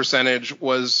save percentage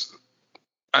was,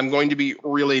 I'm going to be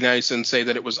really nice and say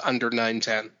that it was under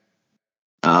 910.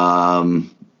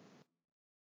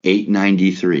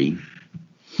 893.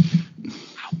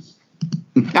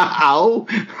 Ow.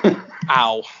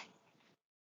 Ow.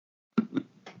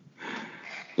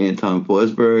 Anton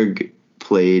Forsberg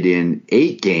played in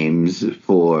 8 games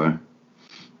for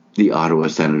the Ottawa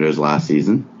Senators last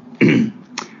season.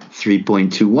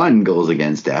 3.21 goals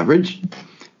against average.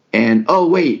 And,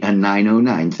 a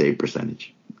 909 save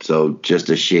percentage. So just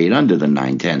a shade under the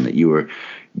 910 that you were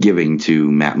giving to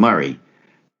Matt Murray.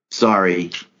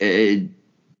 Sorry.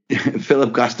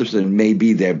 Philip Gustafsson may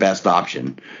be their best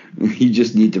option. You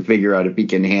just need to figure out if he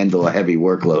can handle a heavy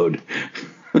workload.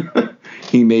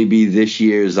 He may be this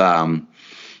year's Kevin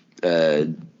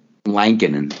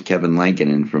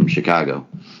Lankinen from Chicago.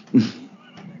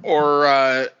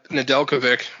 Or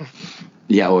Nedeljkovic.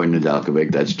 Yeah, or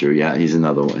Nedeljkovic. That's true. Yeah, he's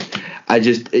another one.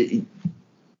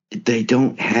 They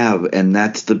don't have, and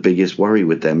that's the biggest worry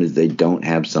with them, is they don't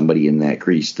have somebody in that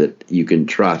crease that you can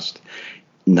trust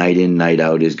night in, night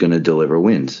out is going to deliver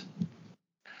wins.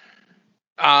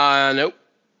 Nope.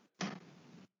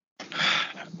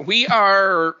 We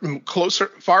are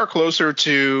far closer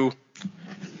to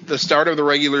the start of the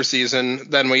regular season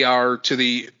than we are to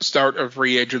the start of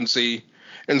free agency,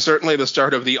 and certainly the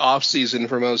start of the off season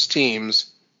for most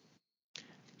teams.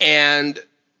 And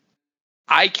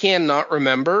I cannot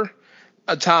remember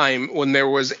a time when there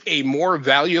was a more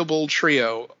valuable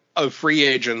trio of free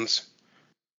agents,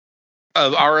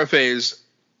 of RFAs,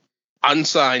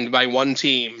 unsigned by one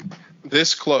team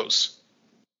this close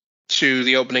to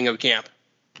the opening of camp.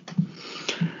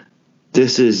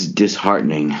 This is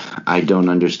disheartening. I don't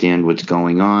understand what's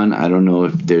going on. I don't know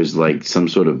if there's like some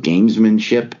sort of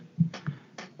gamesmanship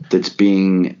that's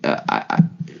being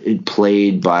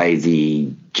played by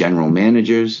the general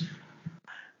managers.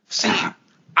 See,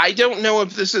 I don't know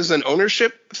if this is an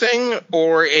ownership thing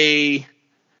or a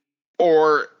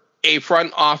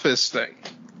front office thing,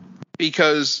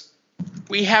 because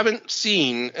we haven't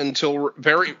seen until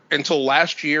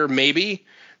last year, maybe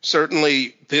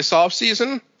certainly this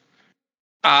offseason,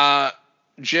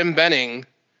 Jim Benning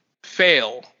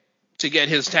fail to get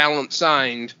his talent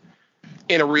signed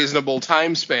in a reasonable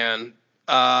time span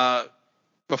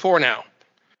before now.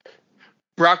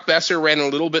 Brock Besser ran a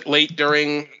little bit late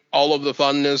during all of the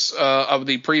funness of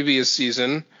the previous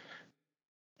season,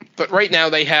 but right now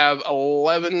they have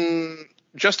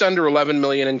just under 11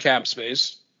 million in cap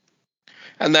space,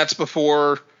 and that's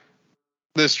before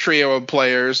this trio of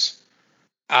players.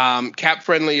 Cap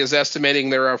Friendly is estimating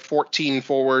there are 14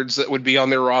 forwards that would be on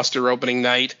their roster opening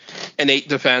night and 8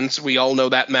 defense. We all know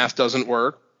that math doesn't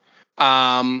work.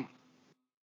 And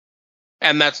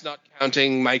that's not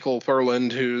counting Michael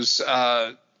Furland, who's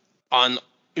on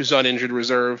injured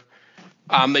reserve.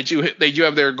 They do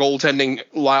have their goaltending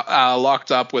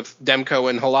locked up with Demko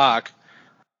and Halak,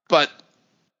 but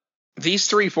these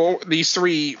three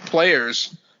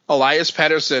players, Elias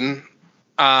Pettersson,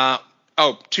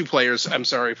 two players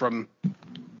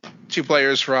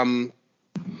from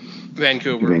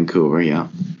Vancouver. Vancouver, yeah.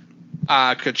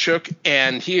 Tkachuk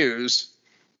and Hughes,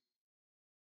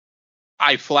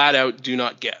 I flat out do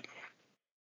not get.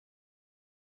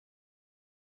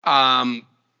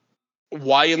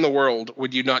 Why in the world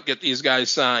would you not get these guys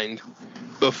signed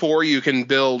before you can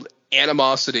build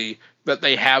animosity that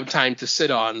they have time to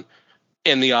sit on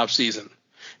in the offseason?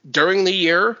 During the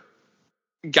year,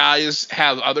 guys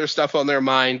have other stuff on their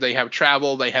mind. They have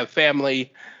travel, they have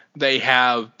family, they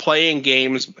have playing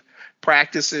games,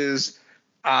 practices,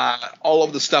 all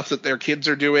of the stuff that their kids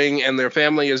are doing and their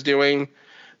family is doing,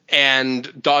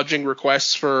 and dodging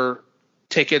requests for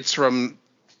tickets from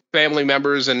family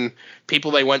members and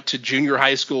people they went to junior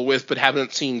high school with but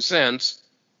haven't seen since.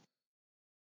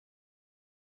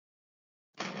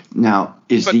 Now,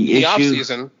 is but the issue...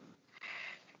 off-season,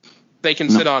 They can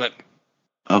sit on it.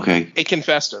 Okay. It can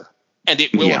fester, and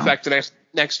it will affect the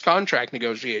next contract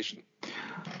negotiation.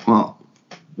 Well,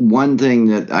 one thing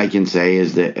that I can say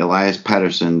is that Elias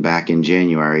Pettersson back in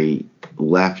January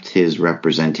left his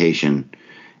representation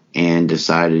and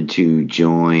decided to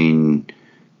join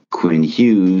Quinn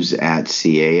Hughes at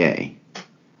CAA.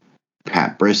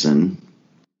 Pat Brisson,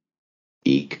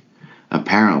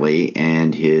 apparently,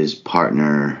 and his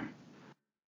partner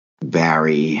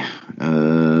Barry.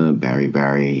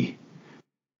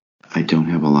 I don't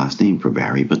have a last name for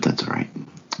Barry, but that's all right.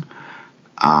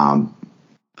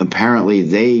 Apparently,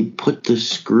 they put the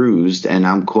screws, and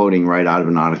I'm quoting right out of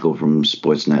an article from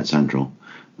Sportsnet Central,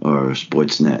 or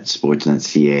Sportsnet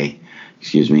CA,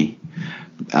 excuse me.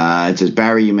 It says,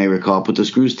 Barry, you may recall, put the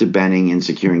screws to Benning in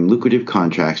securing lucrative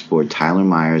contracts for Tyler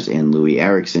Myers and Louis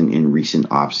Erickson in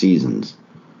recent off seasons.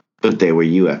 But they were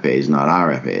UFAs, not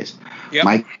RFAs. Yep.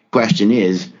 My question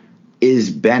is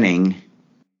Benning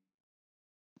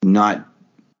not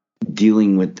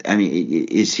dealing with, I mean,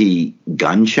 is he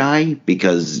gun shy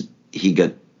because he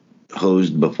got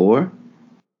hosed before?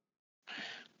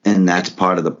 And that's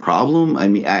part of the problem? I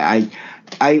mean,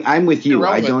 I'm with you.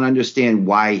 Irrelevant. I don't understand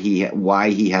why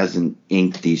he hasn't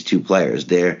inked these two players.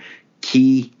 They're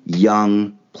key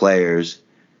young players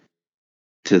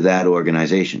to that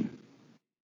organization.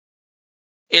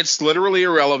 It's literally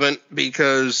irrelevant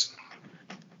because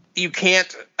you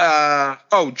can't.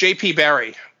 J.P.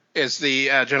 Barry is the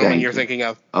gentleman you're thinking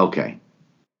of. Okay.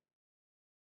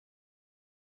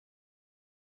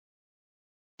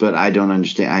 But I don't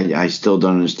understand. I still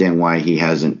don't understand why he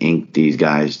hasn't inked these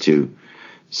guys to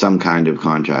some kind of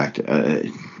contract.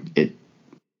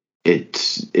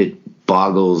 It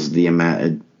boggles the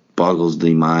mind,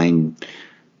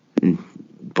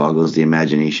 boggles the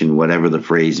imagination, whatever the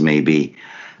phrase may be.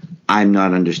 I'm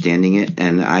not understanding it,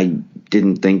 and I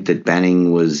didn't think that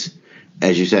Benning was,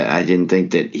 as you said, I didn't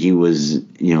think that he was,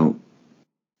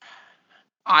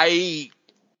 I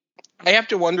have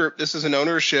to wonder if this is an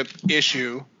ownership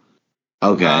issue.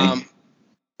 Okay.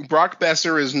 Brock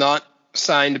Besser is not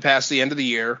signed past the end of the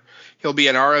year. He'll be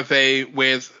an RFA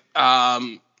with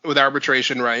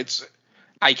arbitration rights.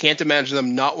 I can't imagine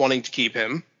them not wanting to keep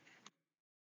him.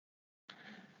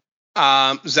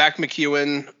 Zach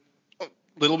McEwen, a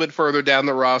little bit further down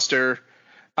the roster.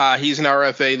 He's an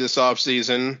RFA this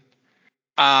offseason.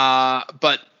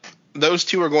 But those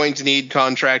two are going to need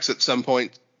contracts at some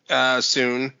point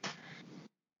soon.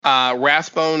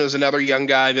 Rathbone is another young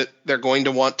guy that they're going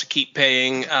to want to keep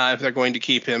paying if they're going to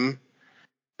keep him.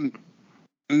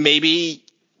 Maybe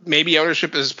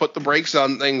ownership has put the brakes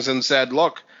on things and said,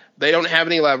 look, they don't have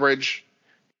any leverage.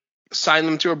 Sign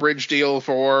them to a bridge deal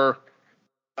for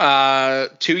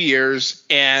 2 years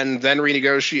and then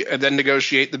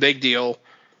negotiate the big deal.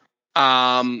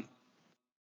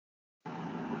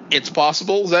 It's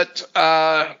possible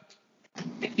that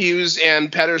Hughes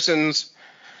and Pettersson's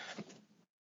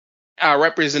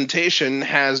representation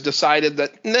has decided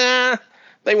that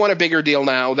they want a bigger deal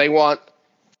now. They want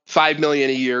 $5 million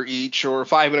a year each, or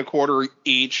 $5.25 million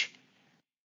each,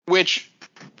 which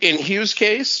in Hughes'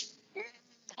 case,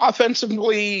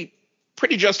 offensively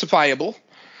pretty justifiable.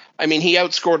 I mean, he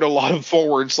outscored a lot of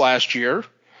forwards last year.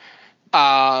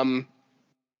 Elias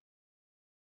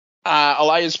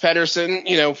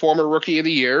Pettersson, former Rookie of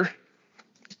the Year.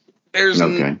 There's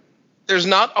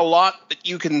not a lot that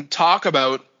you can talk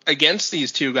about against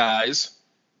these two guys.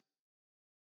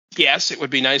 Yes, it would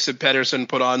be nice if Pettersson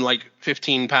put on like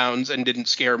 15 pounds and didn't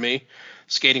scare me,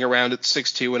 skating around at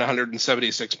 6'2" and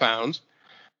 176 pounds.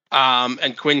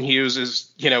 And Quinn Hughes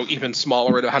is, even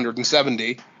smaller at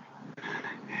 170.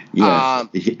 Yes,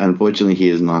 unfortunately, he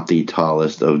is not the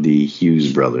tallest of the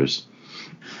Hughes brothers.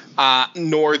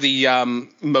 Nor the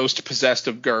most possessed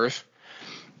of girth.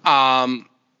 But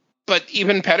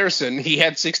even Pettersson, he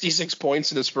had 66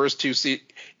 points in his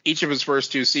each of his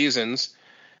first two seasons.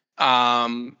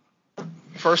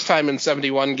 First time in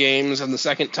 71 games and the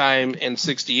second time in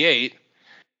 68.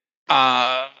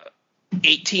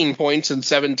 18 points in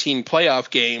 17 playoff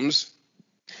games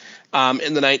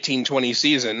in the 1920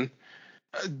 season.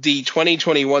 The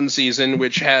 2021 season,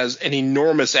 which has an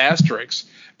enormous asterisk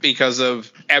because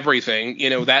of everything.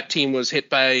 That team was hit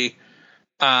by,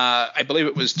 I believe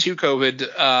it was 2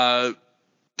 COVID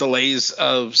delays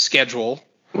of schedule.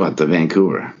 What, the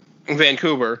Vancouver?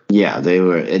 Yeah, they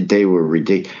were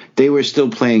ridiculous. They were still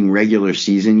playing regular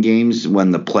season games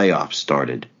when the playoffs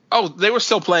started. Oh, they were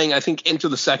still playing, I think, into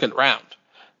the second round.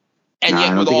 And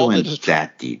yet, I don't think it went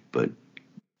that deep, but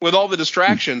with all the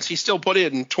distractions, he still put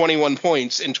in 21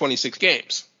 points in 26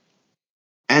 games.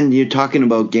 And you're talking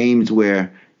about games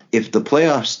where if the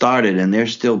playoffs started and they're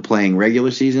still playing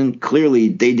regular season, clearly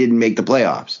they didn't make the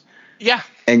playoffs. Yeah.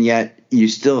 And yet you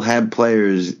still have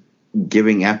players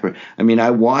giving effort. I mean,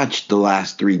 I watched the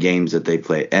last 3 games that they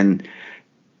played, and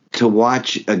to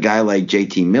watch a guy like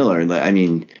JT Miller, I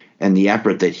mean, and the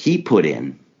effort that he put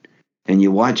in, and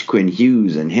you watch Quinn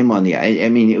Hughes and him on the, I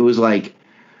mean, it was like,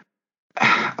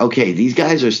 okay, these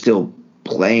guys are still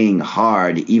playing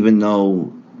hard, even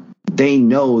though they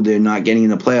know they're not getting in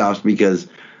the playoffs because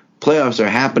playoffs are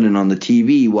happening on the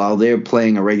TV while they're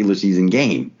playing a regular season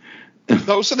game.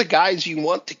 Those are the guys you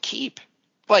want to keep.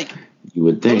 Like, you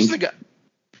would think.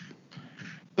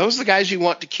 Those are the guys you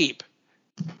want to keep.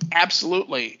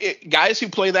 Absolutely. Guys who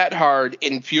play that hard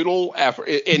in futile effort,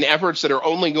 in efforts that are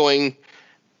only going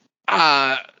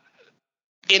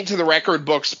into the record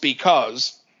books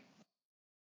because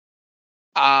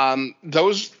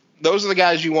those are the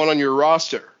guys you want on your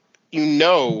roster. You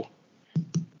know,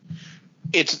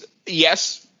 it's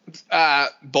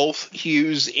both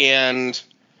Hughes and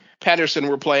Pettersson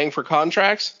were playing for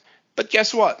contracts, but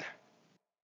guess what?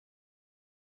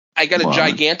 I got a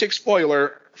gigantic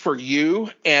spoiler for you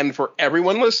and for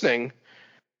everyone listening.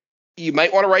 You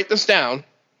might want to write this down.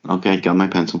 Okay, got my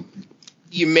pencil.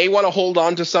 You may want to hold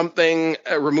on to something,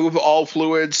 remove all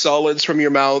fluids, solids from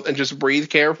your mouth, and just breathe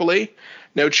carefully.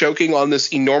 No choking on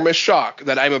this enormous shock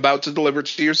that I'm about to deliver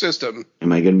to your system.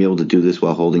 Am I going to be able to do this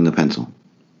while holding the pencil?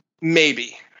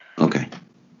 Maybe. Okay.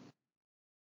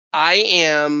 I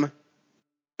am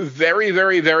very,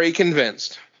 very, very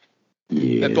convinced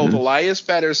that both Elias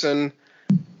Pettersson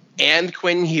and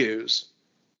Quinn Hughes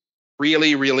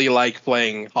really, really like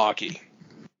playing hockey.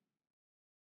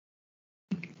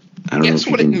 Guess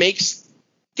what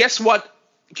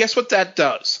that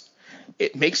does?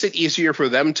 It makes it easier for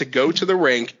them to go to the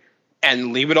rink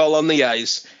and leave it all on the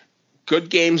ice. Good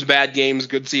games,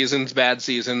 good seasons, bad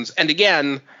seasons. And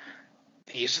again,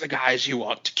 these are the guys you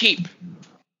want to keep.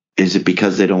 Is it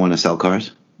because they don't want to sell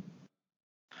cars?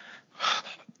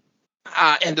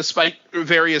 And despite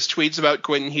various tweets about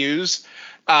Quinn Hughes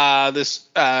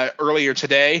earlier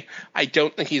today, I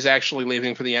don't think he's actually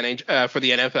leaving for the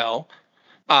NFL.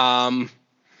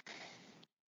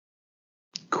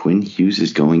 Quinn Hughes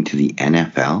is going to the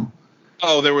NFL?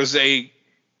 Oh, there was a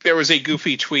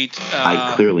goofy tweet.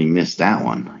 I clearly missed that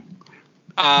one.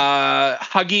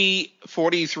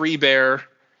 Huggy43Bear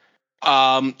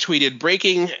tweeted,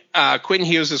 breaking, Quinn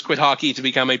Hughes has quit hockey to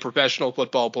become a professional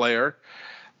football player.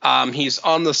 He's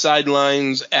on the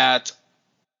sidelines at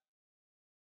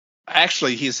a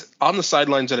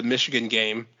Michigan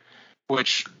game,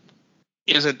 which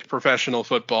isn't professional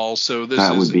football. So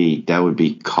that would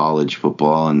be college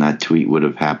football, and that tweet would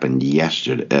have happened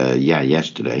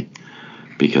yesterday,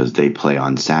 because they play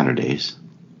on Saturdays.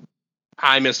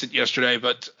 I missed it yesterday,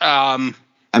 but I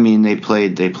mean, they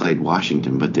played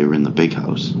Washington, but they were in the Big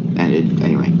House,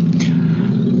 anyway.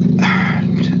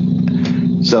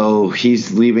 So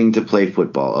he's leaving to play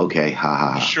football. Okay,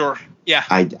 haha. Sure, yeah.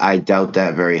 I doubt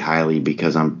that very highly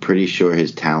because I'm pretty sure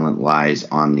his talent lies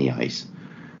on the ice.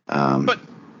 But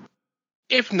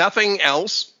if nothing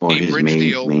else, or a bridge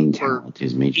deal for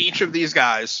each of these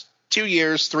guys, 2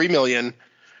 years, $3 million,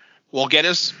 will get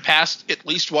us past at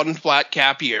least one flat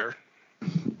cap year.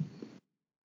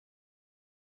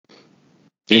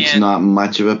 It's not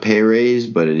much of a pay raise,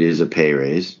 but it is a pay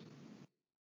raise.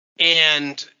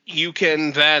 And you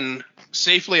can then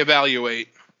safely evaluate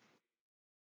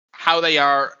how they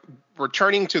are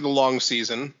returning to the long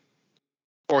season,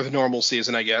 or the normal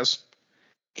season, I guess,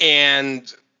 and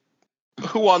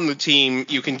who on the team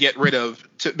you can get rid of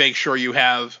to make sure you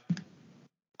have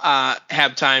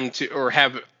time to, or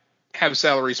have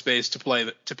salary space to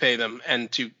pay them and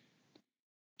to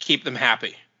keep them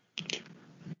happy.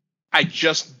 I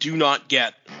just do not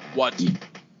get what.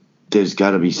 There's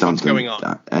got to be something going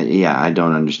on. I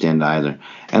don't understand either.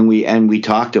 And we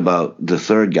talked about the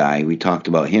third guy. We talked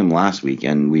about him last week,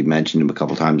 and we mentioned him a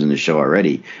couple times in the show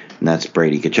already, and that's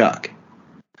Brady Tkachuk.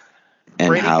 And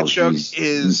Brady Tkachuk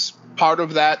is part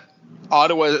of that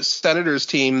Ottawa Senators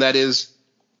team that is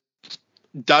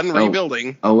done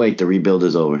rebuilding. Oh wait, the rebuild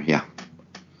is over. Yeah.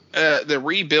 The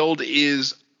rebuild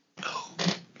is.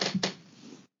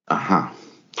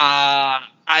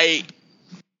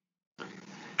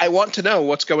 I want to know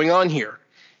what's going on here.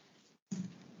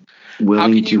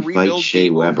 Willing to fight Shea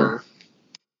Weber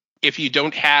if you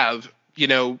don't have,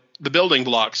 the building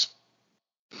blocks?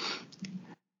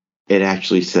 It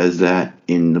actually says that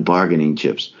in the bargaining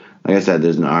chips. Like I said,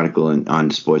 there's an article on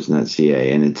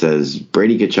Sportsnet.ca, and it says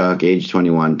Brady Tkachuk, age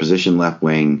 21, position left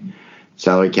wing,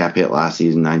 salary cap hit last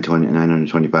season,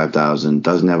 $925,000,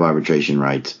 doesn't have arbitration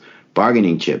rights.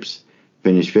 Bargaining chips.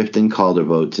 Finished 5th in Calder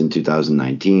votes in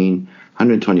 2019.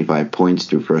 125 points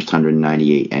through first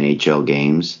 198 NHL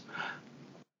games.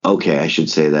 Okay, I should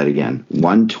say that again.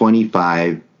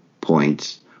 125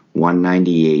 points,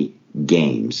 198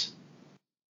 games.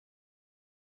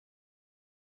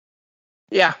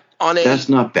 Yeah, that's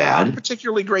not bad.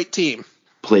 Particularly great team.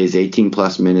 Plays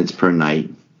 18-plus minutes per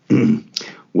night.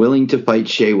 Willing to fight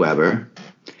Shea Weber.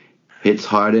 Hits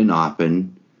hard and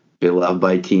often. Beloved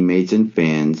by teammates and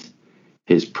fans.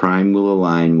 His prime will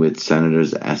align with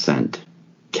Senators' ascent.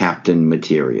 Captain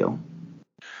material.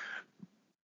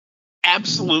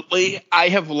 Absolutely. I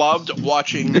have loved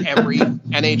watching every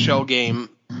NHL game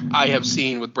I have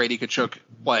seen with Brady Tkachuk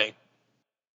play.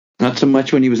 Not so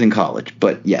much when he was in college,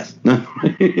 but yes.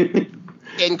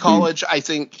 In college, I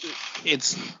think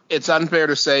it's unfair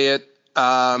to say it.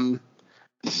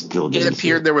 It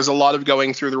appeared there was a lot of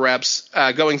going through the reps,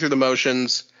 going through the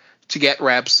motions to get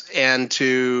reps and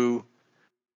to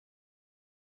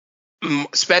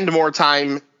spend more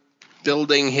time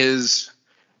building his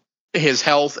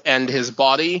health and his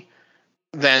body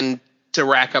than to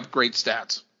rack up great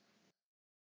stats.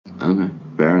 Okay,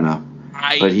 fair enough.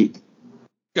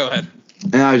 Go ahead.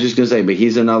 And I was just going to say, but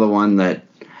he's another one that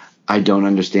I don't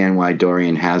understand why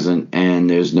Dorian hasn't, and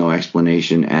there's no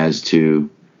explanation as to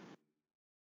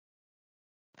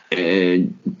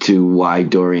why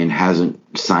Dorian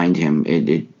hasn't signed him.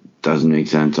 It doesn't make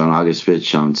sense. On August 5th,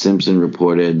 Sean Simpson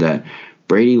reported that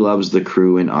Brady loves the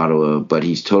crew in Ottawa, but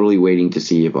he's totally waiting to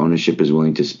see if ownership is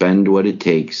willing to spend what it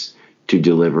takes to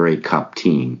deliver a cup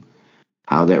team.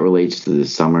 How that relates to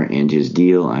this summer and his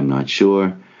deal, I'm not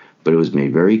sure, but it was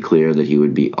made very clear that he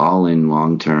would be all in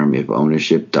long term if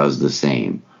ownership does the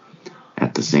same.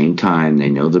 At the same time, they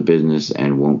know the business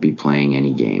and won't be playing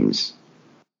any games.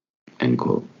 End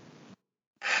quote.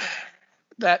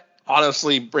 That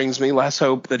honestly brings me less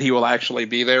hope that he will actually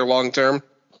be there long term.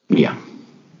 Yeah.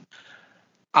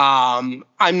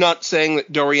 I'm not saying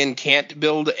that Dorian can't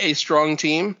build a strong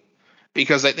team,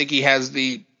 because I think he has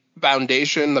the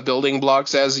foundation, the building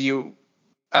blocks, as you,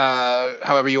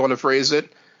 however you want to phrase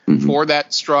it, for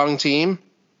that strong team.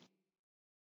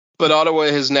 But Ottawa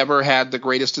has never had the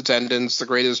greatest attendance, the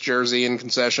greatest jersey and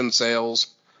concession sales.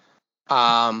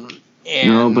 No,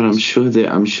 but I'm sure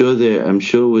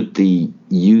with the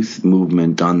youth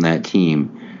movement on that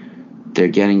team, they're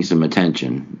getting some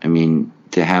attention. I mean,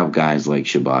 to have guys like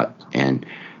Shabbat and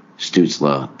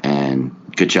Stützle and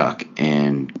Tkachuk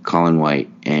and Colin White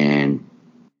and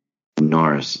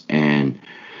Norris and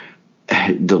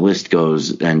the list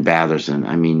goes, and Batherson.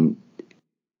 I mean,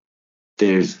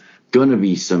 there's going to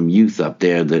be some youth up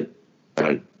there that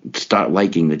start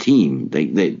liking the team.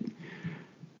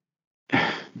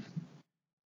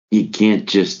 You can't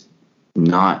just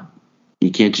ignore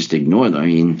them. I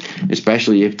mean,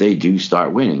 especially if they do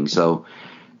start winning. So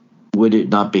would it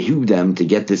not behoove them to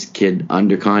get this kid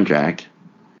under contract?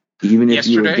 Even if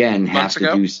you have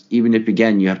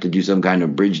to do some kind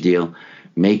of bridge deal,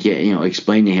 make it,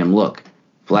 explain to him, look,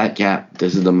 flat cap,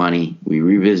 this is the money. We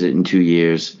revisit in 2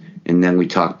 years, and then we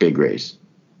talk big race.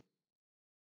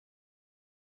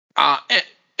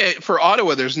 For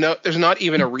Ottawa, there's not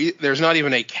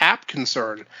even a cap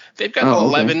concern. They've got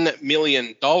 $11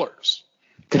 million.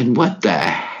 Then what the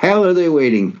hell are they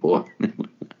waiting for?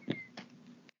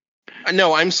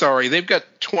 No, I'm sorry. They've got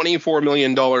 $24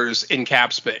 million in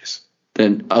cap space.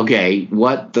 Then, okay,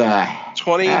 what the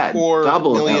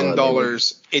 $24 million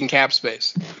in cap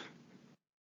space.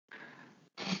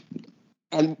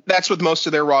 And that's with most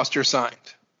of their roster signed.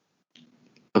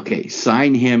 Okay,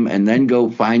 sign him and then go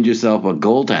find yourself a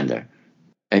goaltender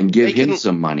and give him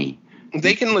some money.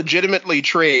 They can legitimately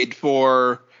trade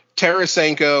for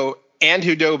Tarasenko and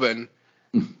Hudobin,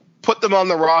 put them on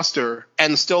the roster,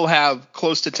 and still have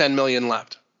close to $10 million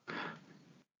left.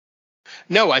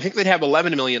 No, I think they'd have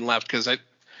 $11 million left because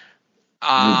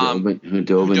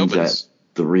Hudobin's at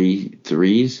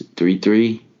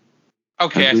 3.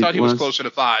 Okay, I thought he was closer to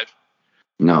 5.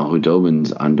 No,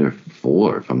 Hudobin's under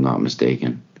 4, if I'm not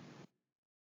mistaken.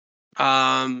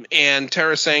 And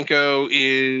Tarasenko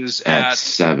is at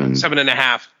 7.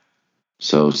 7.5.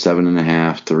 So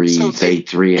 7.5, 3, say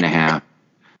 3.5.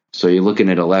 So you're looking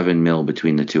at 11 mil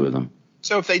between the two of them.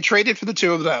 So if they traded for the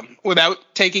two of them without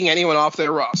taking anyone off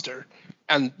their roster,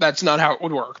 and that's not how it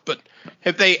would work, but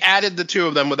if they added the two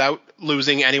of them without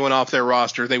losing anyone off their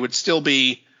roster, they would still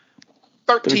be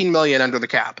 $13 million under the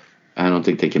cap. I don't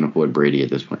think they can afford Brady at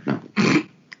this point, no.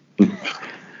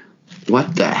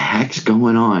 What the heck's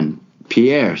going on?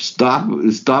 Pierre, stop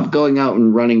going out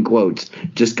and running quotes.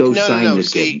 Just go sign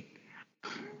this kid.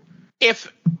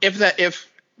 If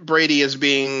Brady is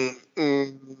being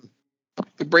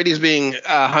Brady's being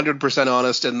 100%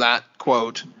 honest in that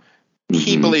quote.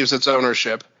 He believes it's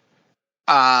ownership,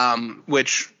 in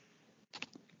which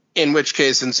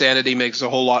case insanity makes a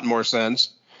whole lot more sense.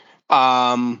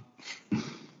 Yeah.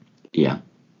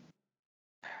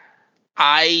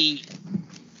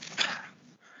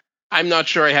 I'm not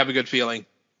sure I have a good feeling.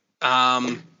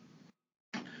 And,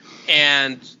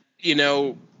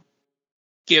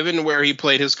 given where he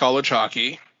played his college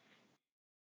hockey,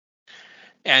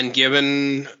 and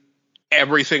given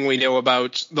everything we know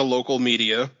about the local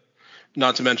media,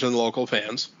 not to mention the local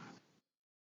fans,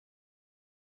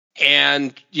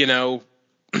 and,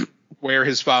 where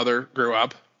his father grew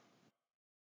up,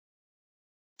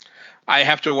 I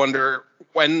have to wonder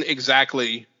when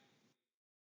exactly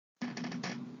the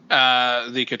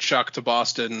Tkachuk to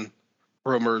Boston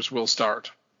rumors will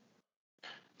start.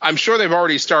 I'm sure they've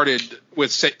already started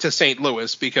to St.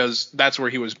 Louis because that's where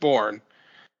he was born.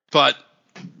 But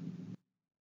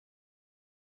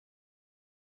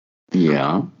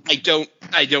yeah,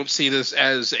 I don't see this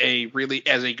as a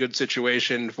good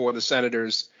situation for the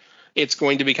Senators. It's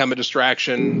going to become a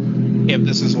distraction if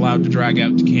this is allowed to drag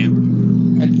out to camp.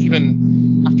 And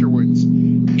even afterwards,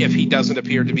 if he doesn't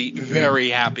appear to be very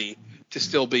happy to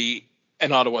still be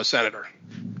an Ottawa Senator.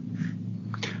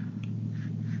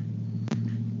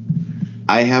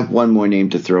 I have one more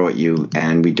name to throw at you,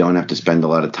 and we don't have to spend a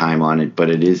lot of time on it, but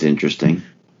it is interesting.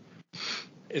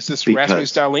 Is this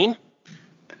Rasmus Dahlin?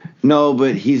 No,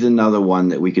 but he's another one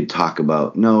that we could talk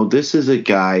about. No, this is a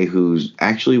guy who's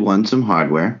actually won some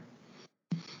hardware,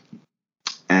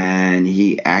 and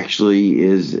he actually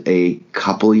is a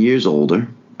couple years older.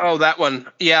 Oh, that one.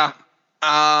 Yeah.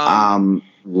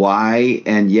 Why?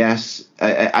 And yes,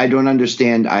 I don't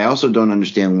understand. I also don't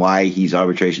understand why he's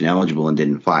arbitration eligible and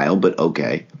didn't file, but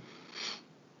okay.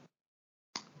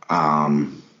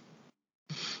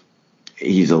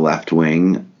 He's a left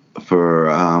wing for,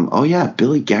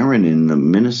 Billy Guerin in the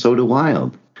Minnesota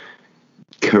Wild.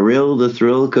 Kirill the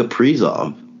Thrill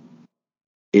Kaprizov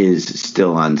is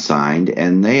still unsigned,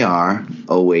 and they are,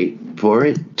 wait for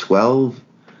it,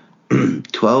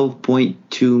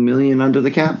 $12.2 million under the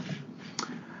cap.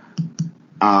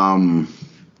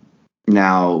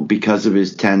 Now, because of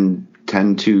his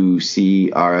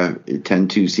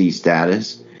 10-2C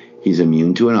status, he's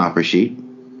immune to an offer sheet.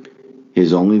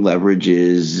 His only leverage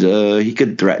is he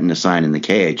could threaten to sign in the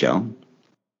KHL.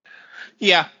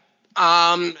 Yeah.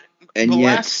 And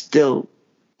yet still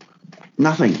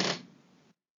nothing.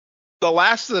 The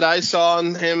last that I saw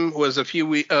on him was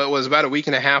was about a week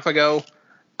and a half ago.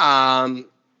 And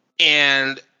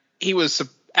he was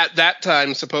at that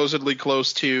time supposedly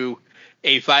close to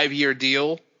a 5-year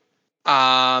deal.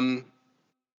 And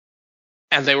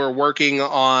they were working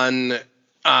on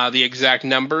the exact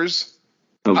numbers,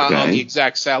 on the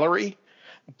exact salary.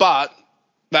 But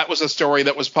that was a story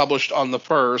that was published on the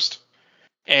 1st,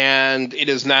 and it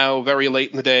is now very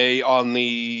late in the day on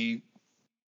the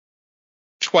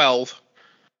 12th.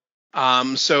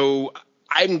 So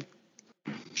I'm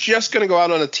just going to go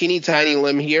out on a teeny tiny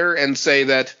limb here and say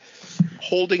that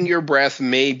holding your breath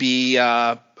may be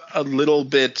a little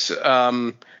bit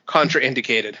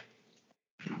contraindicated.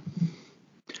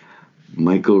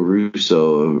 Michael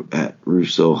Russo at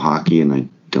Russo Hockey, and I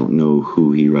don't know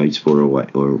who he writes for or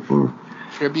what or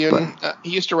Tribune.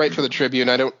 He used to write for the Tribune.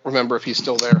 I don't remember if he's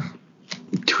still there.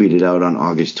 Tweeted out on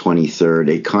August 23rd,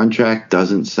 a contract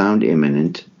doesn't sound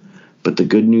imminent, but the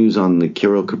good news on the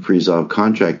Kirill Kaprizov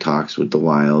contract talks with the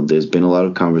Wild, there's been a lot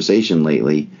of conversation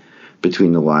lately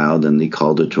between the Wild and the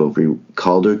Calder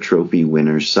Trophy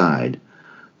winners side.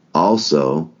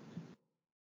 Also,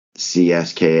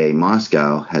 CSKA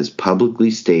Moscow has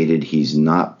publicly stated he's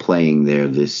not playing there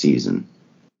this season.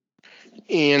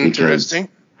 Interesting.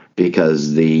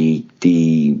 Because the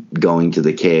going to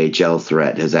the KHL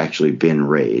threat has actually been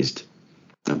raised.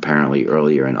 Apparently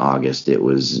earlier in August it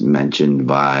was mentioned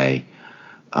by,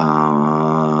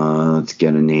 let's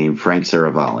get a name, Frank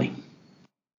Saravalli,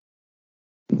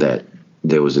 that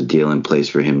there was a deal in place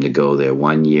for him to go there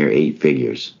 1 year, 8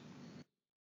 figures.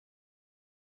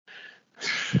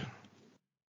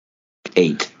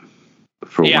 8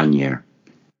 for 1 year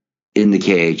in the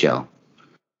KHL,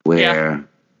 where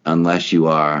unless you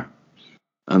are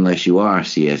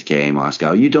CSKA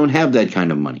Moscow, you don't have that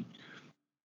kind of money.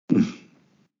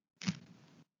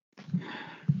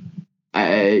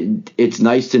 It's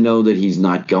nice to know that he's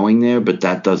not going there, but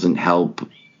that doesn't help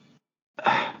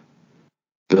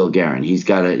Bill Guerin. You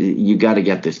got to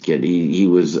get this kid. He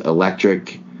was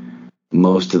electric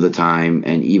most of the time,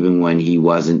 and even when he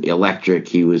wasn't electric,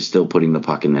 he was still putting the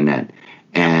puck in the net.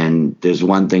 And there's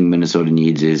one thing Minnesota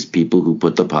needs is people who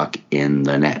put the puck in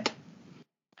the net.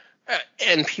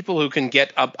 and people who can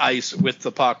get up ice with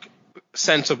the puck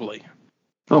sensibly.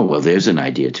 Oh, well, there's an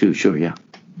idea too. Sure, yeah.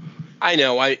 I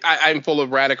know. I'm full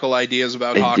of radical ideas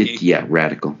about hockey. Yeah,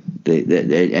 radical.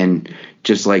 And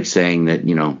just like saying that,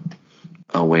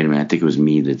 oh, wait a minute, I think it was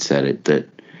me that said it, that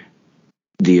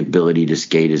the ability to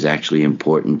skate is actually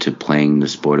important to playing the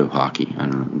sport of hockey. I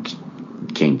don't know.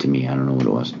 It came to me. I don't know what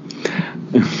it was.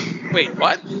 Wait,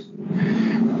 what?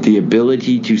 The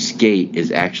ability to skate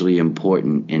is actually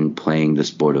important in playing the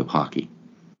sport of hockey.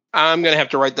 I'm going to have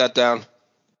to write that down.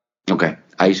 Okay.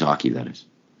 Ice hockey, that is.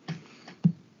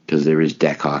 Because there is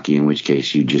deck hockey, in which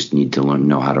case you just need to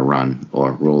know how to run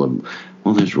or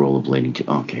there's rollerblading too.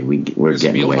 Okay, we're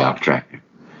getting way off track.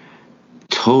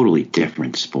 Totally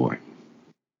different sport.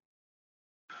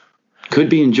 Could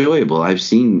be enjoyable. I've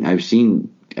seen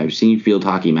field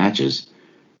hockey matches.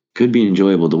 Could be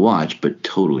enjoyable to watch, but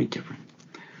totally different.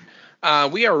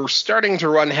 We are starting to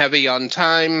run heavy on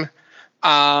time.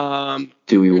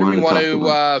 Do we want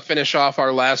to finish off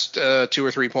our last 2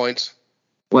 or 3 points?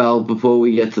 Well, before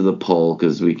we get to the poll,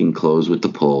 because we can close with the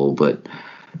poll, but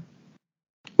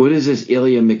what is this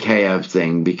Ilya Mikheyev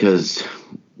thing? Because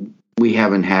we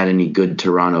haven't had any good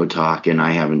Toronto talk, and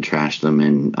I haven't trashed them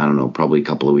in, I don't know, probably a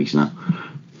couple of weeks now.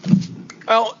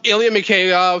 Well, Ilya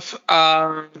Mikheyev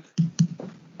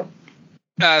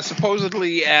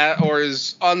supposedly or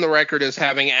is on the record as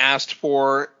having asked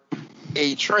for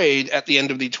a trade at the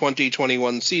end of the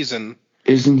 2021 season.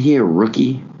 Isn't he a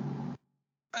rookie?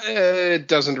 It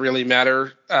doesn't really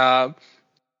matter.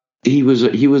 He was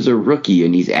a rookie,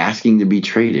 and he's asking to be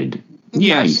traded.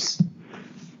 Yes. Nice.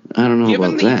 I don't know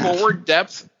about that. Given the forward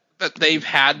depth that they've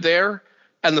had there,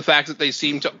 and the fact that they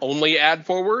seem to only add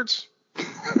forwards.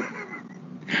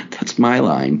 That's my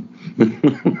line.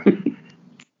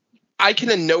 I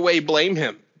can in no way blame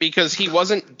him, because he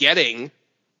wasn't getting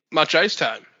much ice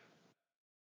time.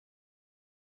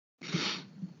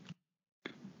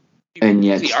 And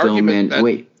yet it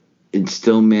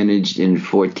still managed in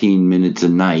 14 minutes a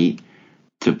night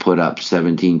to put up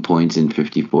 17 points in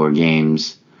 54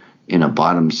 games in a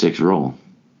bottom 6 role.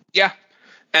 Yeah.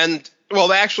 And,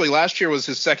 well, actually, last year was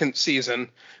his second season.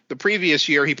 The previous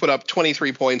year, he put up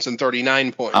 23 points and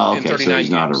 39 points. Oh, okay, in 39 so he's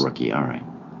games. not a rookie. All right.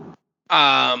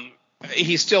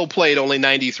 He still played only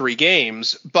 93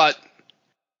 games, but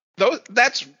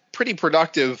that's pretty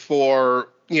productive for,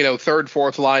 third,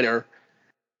 fourth liner.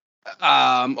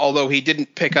 Although he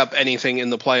didn't pick up anything in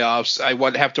the playoffs, I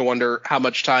would have to wonder how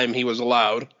much time he was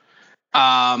allowed.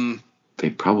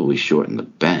 They probably shortened the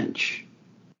bench.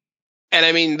 And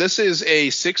I mean, this is a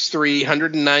 6'3",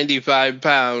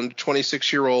 195-pound,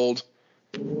 26-year-old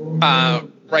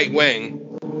right wing.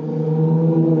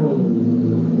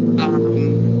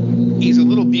 He's a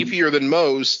little beefier than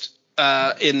most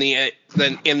in the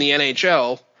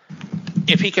NHL.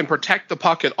 If he can protect the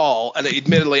puck at all, and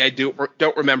admittedly I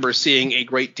don't remember seeing a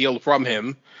great deal from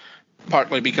him,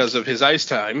 partly because of his ice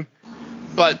time,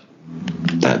 but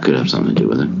that could have something to do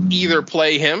with it. Either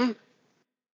play him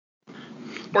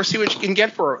or see what you can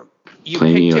get for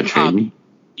him.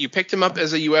 You picked him up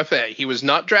as a UFA. He was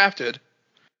not drafted.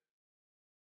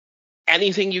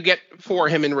 Anything you get for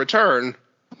him in return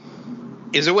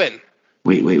is a win.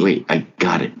 Wait. I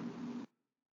got it.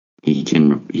 He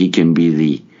can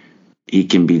be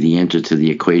the answer to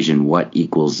the equation. What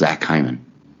equals Zach Hyman?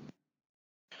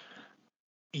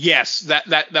 Yes,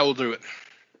 that will do it.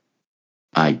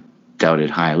 I doubt it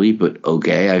highly, but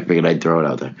okay. I figured I'd throw it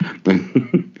out there.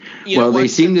 Well, they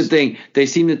seem to think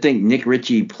Nick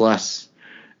Ritchie plus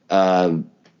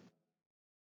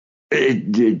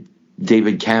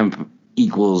David Kemp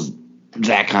equals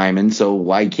Zach Hyman. So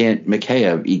why can't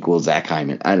Mikheyev equal Zach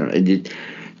Hyman? I don't know.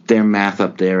 Their math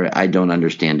up there, I don't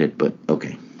understand it, but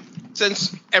okay.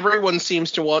 Since everyone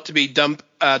seems to want to be dump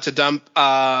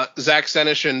Zach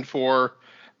Senyshyn for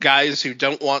guys who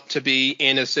don't want to be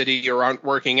in a city or aren't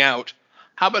working out,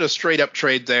 how about a straight up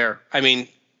trade there? I mean,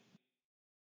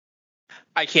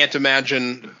 I can't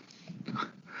imagine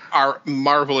our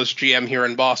marvelous GM here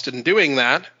in Boston doing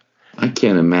that. I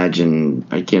can't imagine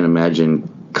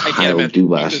Kyle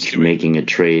Dubas making a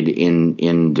trade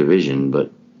in division,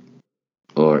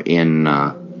 in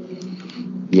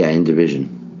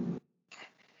division.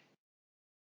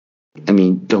 I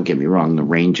mean, don't get me wrong. The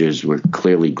Rangers were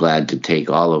clearly glad to take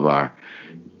all of our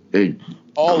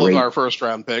first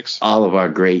round picks, all of our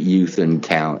great youth and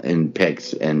talent and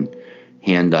picks, and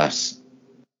hand us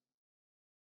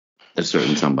a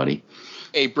certain somebody.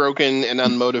 A broken and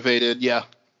unmotivated, yeah.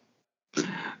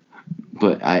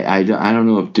 But I don't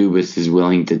know if Dubas is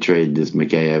willing to trade this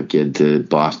Mikheyev kid to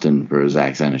Boston for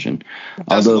Zach Senyshyn.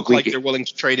 Doesn't look like they're willing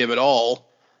to trade him at all.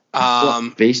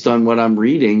 Based on what I'm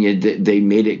reading, they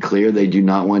made it clear they do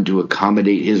not want to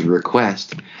accommodate his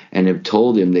request and have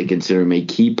told him they consider him a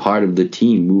key part of the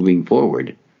team moving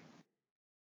forward.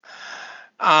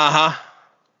 I'll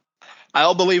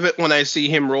believe it when I see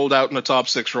him rolled out in a top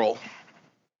 6 role.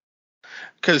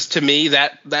 Because to me,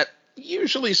 that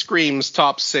usually screams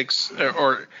top 6,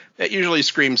 or that usually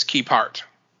screams key part.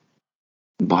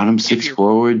 Bottom 6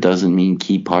 forward doesn't mean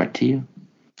key part to you?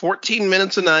 14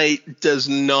 minutes a night does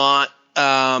not,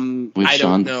 move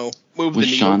the needle. Was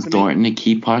Sean Thornton a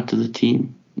key part to the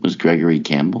team? Was Gregory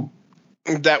Campbell?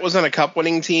 That was on a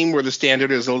cup-winning team where the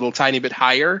standard is a little tiny bit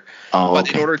higher. Oh,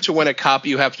 but in order to win a cup,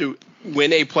 you have to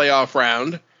win a playoff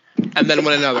round, and then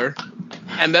win another,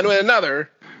 and then win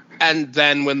another, and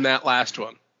then win that last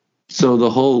one. So the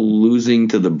whole losing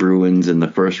to the Bruins in the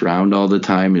first round all the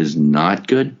time is not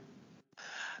good?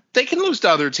 They can lose to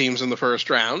other teams in the first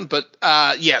round, but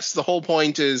yes, the whole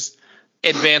point is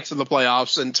advance in the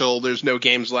playoffs until there's no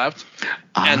games left,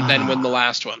 and then win the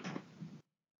last one.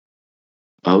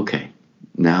 Okay.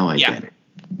 Now I get it.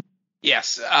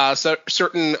 Yes. So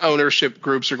certain ownership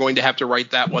groups are going to have to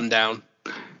write that one down.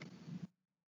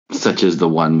 Such as the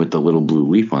one with the little blue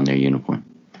leaf on their uniform.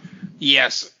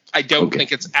 Yes. I don't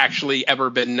think it's actually ever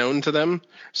been known to them.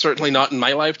 Certainly not in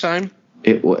my lifetime.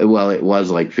 It was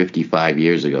like 55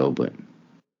 years ago, but...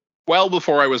 Well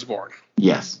before I was born.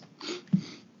 Yes.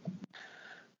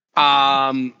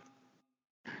 But,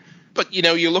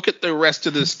 you look at the rest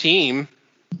of this team...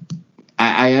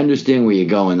 I understand where you're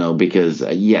going, though, because,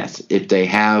 yes, if they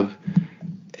have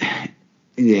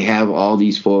all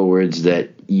these forwards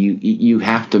that you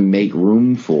have to make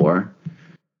room for,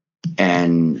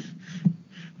 and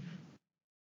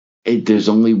there's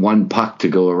only one puck to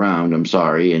go around, I'm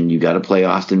sorry, and you got to play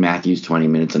Austin Matthews 20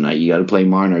 minutes a night. You got to play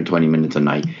Marner 20 minutes a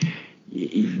night.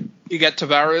 You got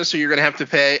Tavares, who you're going to have to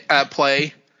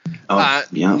play.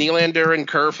 Nylander and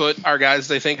Kerfoot are guys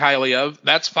they think highly of.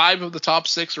 That's 5 of the top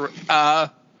 6.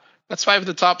 That's 5 of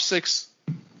the top 6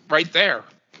 right there.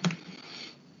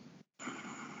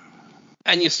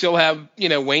 And you still have,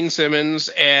 Wayne Simmons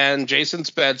and Jason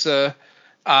Spezza,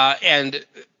 and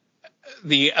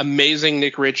the amazing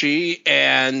Nick Ritchie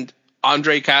and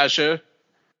Andre Kasha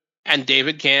and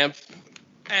David Kampf.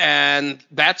 And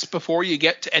that's before you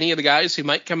get to any of the guys who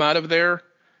might come out of there.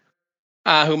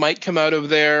 Minor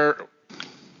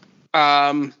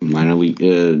league,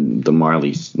 the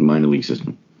Marlies minor league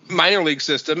system. Minor league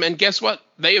system, and guess what?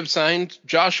 They have signed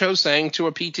Josh Ho-Sang to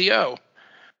a PTO,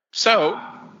 so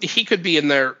he could be in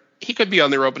there. He could be on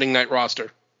their opening night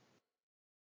roster.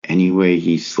 Anyway,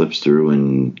 he slips through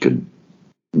and could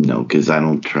because I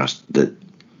don't trust that.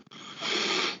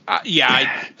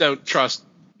 I don't trust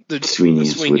the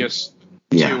Sweeneys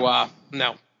to.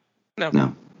 No.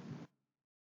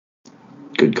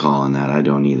 Good call on that. I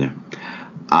don't either.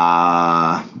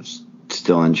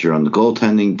 Still unsure on the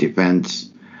goaltending. Defense,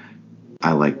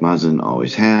 I like Muzzin,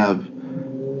 always have.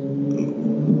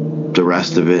 The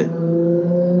rest of it,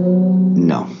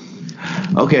 no.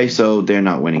 Okay, so they're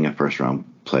not winning a first-round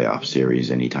playoff series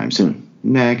anytime soon.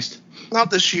 Next. Not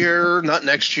this year, not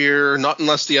next year, not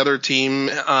unless the other team,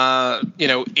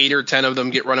 8 or 10 of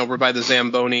them get run over by the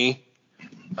Zamboni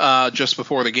just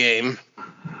before the game.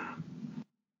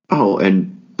 Oh,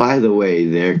 and by the way,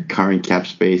 their current cap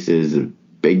space is a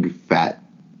big fat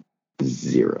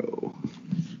 0.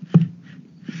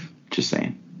 Just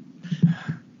saying.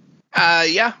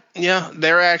 Yeah,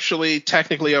 they're actually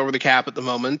technically over the cap at the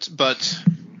moment, but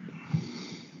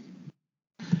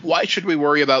why should we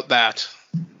worry about that?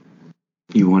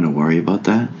 You want to worry about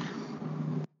that?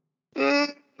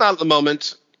 Not at the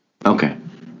moment. Okay.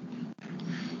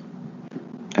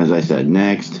 As I said,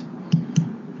 next.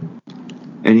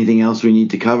 Anything else we need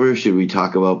to cover? Should we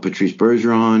talk about Patrice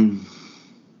Bergeron?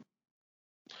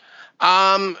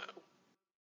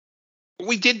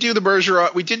 We did do the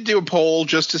Bergeron. We did do a poll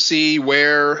just to see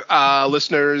where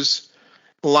listeners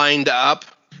lined up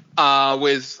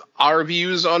with our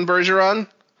views on Bergeron,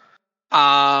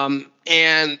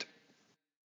 and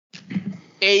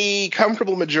a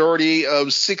comfortable majority of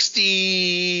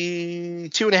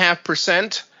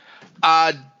 62.5%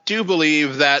 do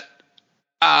believe that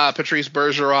Patrice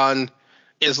Bergeron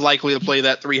is likely to play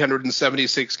that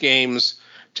 376 games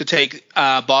to take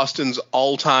Boston's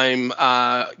all-time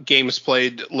games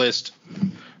played list,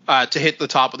 to hit the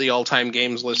top of the all-time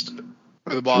games list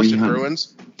for the Boston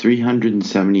Bruins.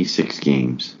 376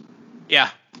 games. Yeah.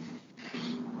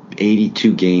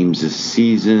 82 games a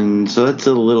season. So that's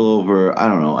a little over,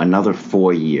 another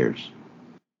 4 years.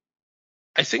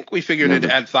 I think we figured it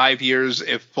at 5 years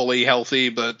if fully healthy,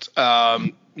 but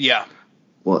yeah.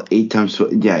 Well, 8 times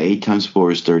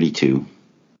 4 is 32.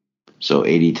 So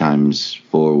 80 times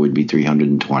 4 would be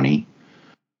 320.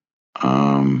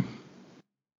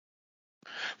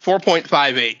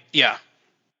 4.58. Yeah.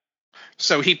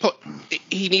 So he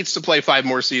needs to play 5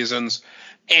 more seasons,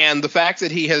 and the fact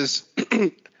that he has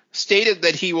stated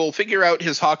that he will figure out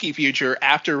his hockey future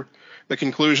after the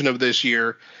conclusion of this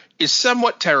year is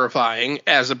somewhat terrifying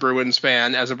as a Bruins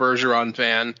fan, as a Bergeron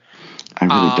fan. I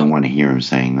really don't want to hear him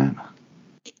saying that.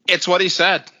 It's what he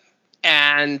said,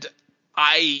 and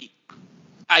I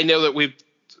know that we've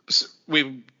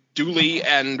duly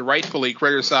and rightfully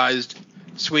criticized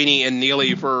Sweeney and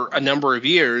Neely for a number of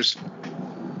years.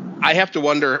 I have to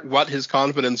wonder what his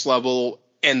confidence level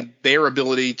and their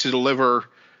ability to deliver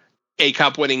a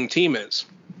cup-winning team is.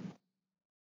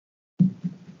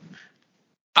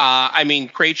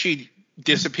 Krejci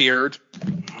disappeared.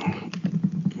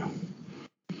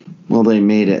 Well, they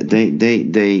made it.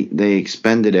 They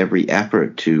expended every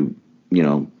effort to,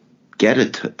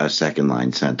 get a second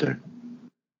line center.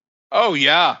 Oh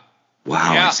yeah.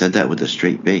 Wow, yeah. I said that with a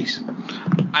straight face.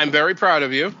 I'm very proud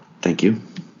of you. Thank you.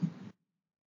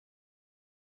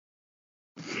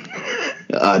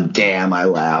 Damn, I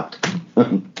laughed.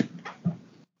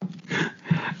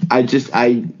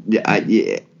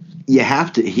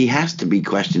 He has to be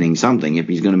questioning something if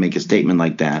he's going to make a statement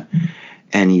like that,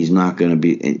 and he's not going to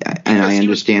be. And I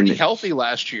understand he was pretty healthy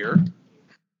last year.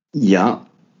 Yeah.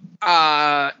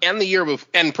 And the year before,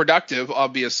 and productive,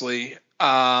 obviously.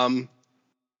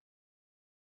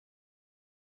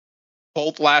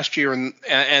 Both last year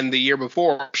and the year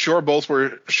before, sure, both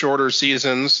were shorter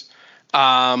seasons,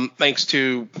 thanks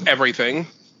to everything.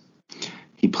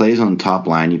 He plays on top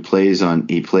line. He plays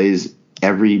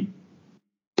every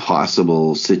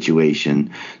possible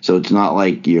situation. So it's not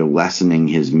like you're lessening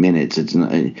his minutes. It's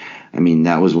not. I mean,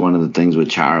 that was one of the things with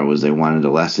Chara was they wanted to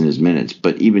lessen his minutes.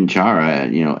 But even Chara,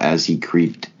 as he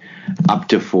creeped up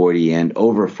to 40 and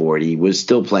over 40, was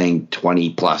still playing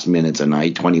 20 plus minutes a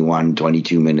night, 21,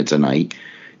 22 minutes a night.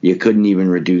 You couldn't even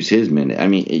reduce his minute. I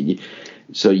mean,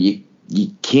 so you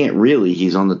can't really.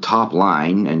 He's on the top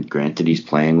line, and granted, he's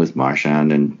playing with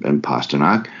Marchand and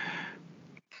Pasternak.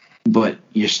 But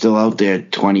you're still out there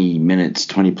 20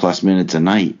 plus minutes a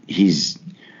night. He's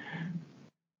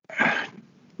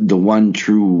the one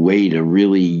true way to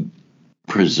really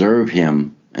preserve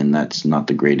him, and that's not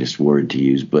the greatest word to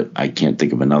use, but I can't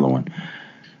think of another one.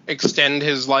 Extend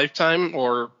his lifetime,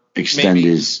 or extend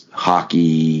his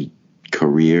hockey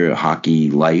career, hockey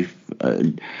life.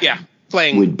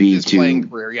 Playing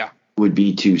career. Yeah, would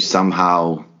be to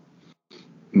somehow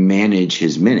manage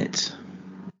his minutes.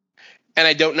 And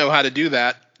I don't know how to do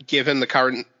that given the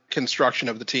current construction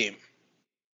of the team.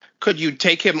 Could you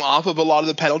take him off of a lot of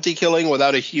the penalty killing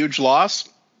without a huge loss?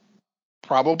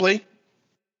 Probably.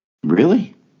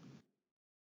 Really?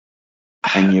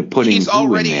 And you're putting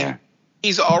in there.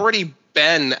 He's already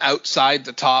been outside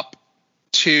the top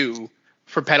 2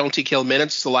 for penalty kill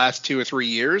minutes the last 2 or 3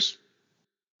 years.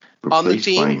 Replaced on the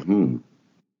team. By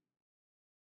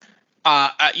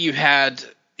whom? You've had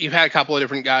a couple of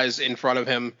different guys in front of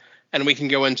him, and we can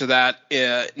go into that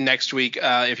next week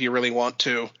if you really want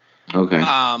to. Okay.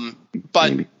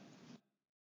 But maybe.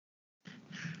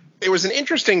 There was an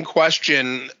interesting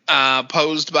question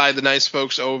posed by the nice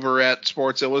folks over at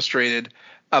Sports Illustrated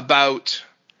about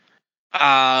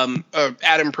Adam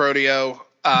Prodeo.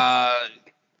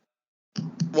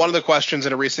 One of the questions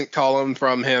in a recent column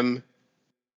from him: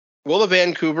 will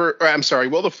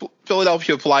the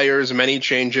Philadelphia Flyers' many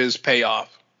changes pay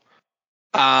off?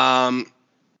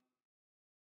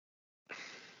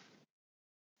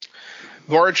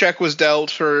 Voracek was dealt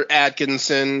for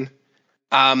Atkinson.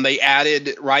 They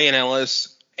added Ryan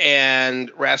Ellis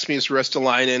and Rasmus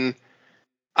Ristolainen.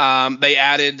 They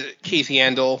added Keith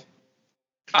Yandel.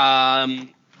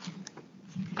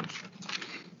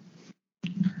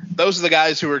 Those are the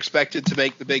guys who are expected to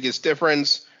make the biggest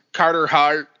difference. Carter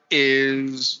Hart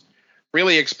is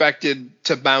really expected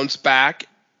to bounce back.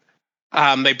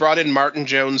 They brought in Martin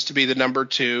Jones to be the number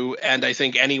 2, and I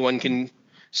think anyone can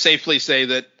safely say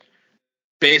that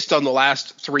based on the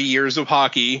last 3 years of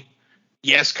hockey,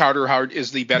 yes, Carter Hart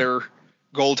is the better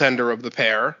goaltender of the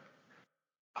pair.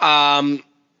 Okay.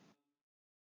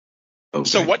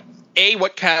 So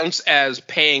what counts as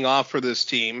paying off for this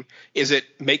team? Is it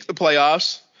make the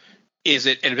playoffs? Is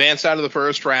it advance out of the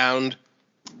first round?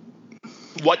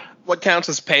 What counts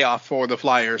as payoff for the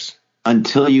Flyers?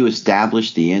 Until you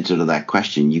establish the answer to that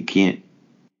question, you can't.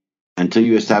 Until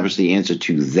you establish the answer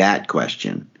to that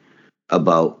question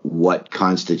about what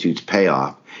constitutes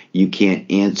payoff, you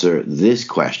can't answer this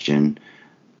question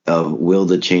of will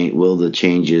the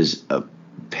changes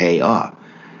pay off.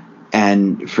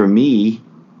 And for me,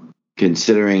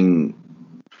 considering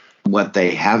what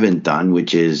they haven't done,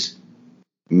 which is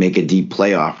make a deep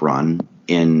playoff run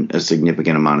in a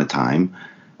significant amount of time.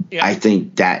 Yeah. I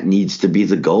think that needs to be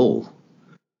the goal.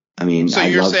 I mean, so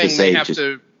you're saying they have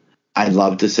to. I'd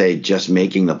love to say just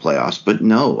making the playoffs, but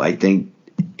no, I think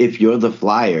if you're the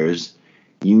Flyers,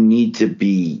 you need to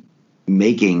be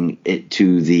making it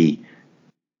to the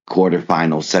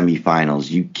quarterfinals, semifinals.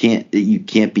 You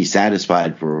can't be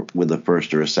satisfied with a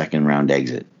first or a second round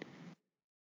exit.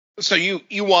 So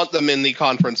you want them in the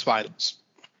conference finals?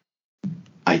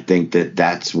 I think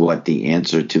that's what the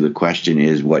answer to the question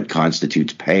is, what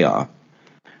constitutes payoff.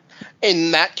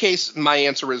 In that case, my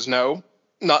answer is no.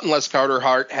 Not unless Carter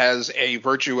Hart has a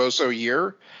virtuoso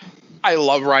year. I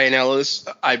love Ryan Ellis.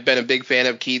 I've been a big fan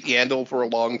of Keith Yandle for a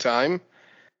long time.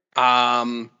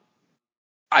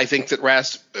 I think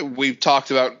that we've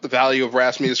talked about the value of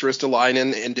Rasmus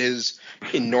Ristolainen and his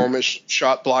enormous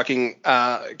shot blocking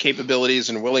capabilities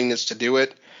and willingness to do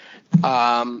it.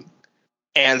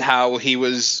 And how he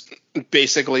was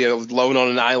basically alone on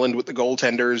an island with the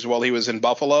goaltenders while he was in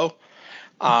Buffalo.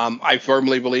 I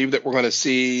firmly believe that we're going to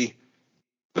see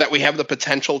that we have the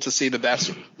potential to see the best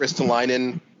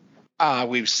Ristolainen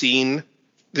we've seen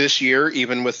this year,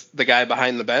 even with the guy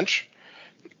behind the bench.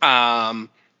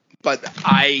 But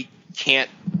I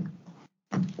can't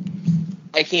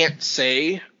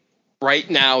say right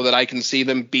now that I can see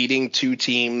them beating two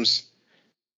teams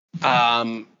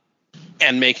and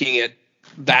making it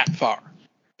that far.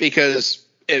 Because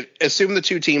assume the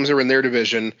two teams are in their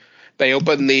division, they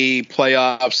open the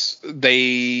playoffs,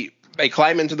 they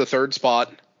climb into the third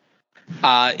spot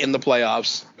in the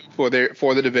playoffs for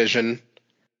the division.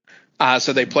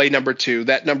 So they play number 2.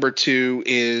 That number 2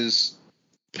 is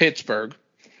Pittsburgh.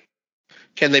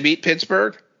 Can they beat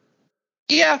Pittsburgh?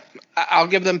 Yeah, I'll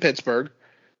give them Pittsburgh.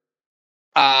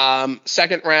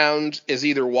 Second round is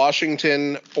either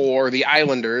Washington or the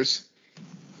Islanders.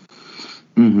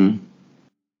 Mm-hmm.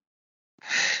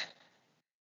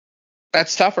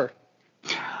 That's tougher.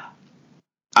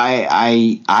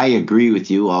 I agree with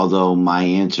you, although my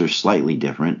answer is slightly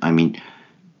different. I mean,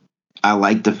 I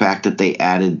like the fact that they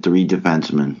added 3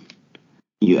 defensemen.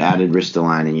 You added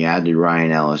Ristolainen, you added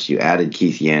Ryan Ellis, you added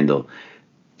Keith Yandle.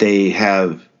 They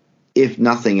have, if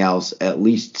nothing else, at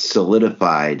least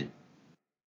solidified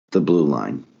the blue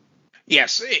line.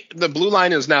 Yes, the blue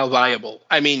line is now viable.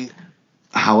 I mean,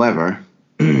 however,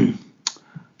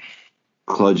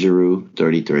 Claude Giroux,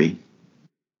 33.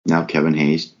 Now Kevin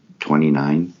Hayes,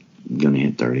 29, going to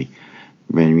hit 30.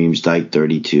 Van Riemsdyk,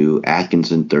 32.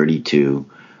 Atkinson, 32.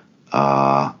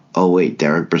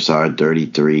 Derek Brassard,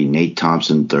 33. Nate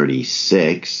Thompson,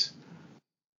 36.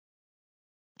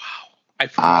 I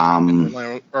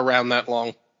forgot around that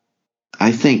long.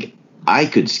 I think I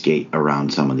could skate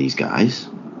around some of these guys.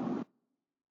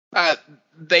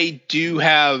 They do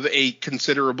have a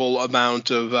considerable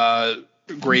amount of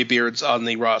graybeards on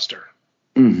the roster.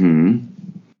 Mm-hmm.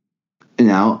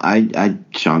 Now,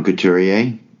 Sean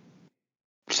Couturier,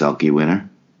 Selke winner,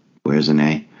 wears an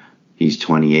A. He's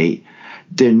 28.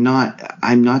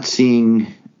 I'm not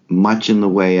seeing much in the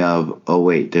way of,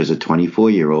 there's a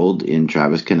 24-year-old in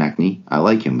Travis Konechny. I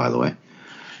like him, by the way.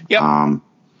 Yep.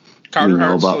 Carter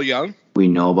Hart's still young. We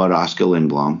know about Oscar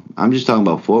Lindblom. I'm just talking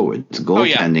about forwards.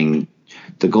 Goaltending.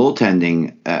 The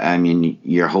goaltending, I mean,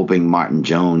 you're hoping Martin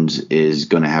Jones is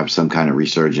going to have some kind of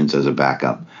resurgence as a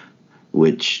backup,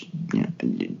 which,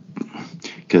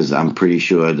 because I'm pretty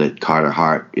sure that Carter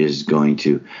Hart is going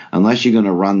to, unless you're going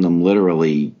to run them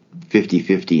literally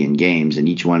 50-50 in games, and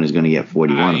each one is going to get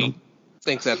 41 of them. I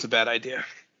think that's a bad idea.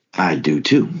 I do,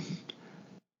 too.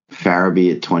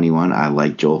 Farabee at 21. I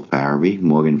like Joel Farabee.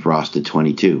 Morgan Frost at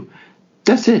 22.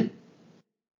 That's it.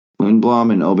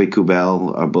 Lindblom and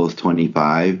Aube-Kubel are both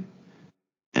 25,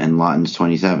 and Lawton's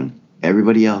 27.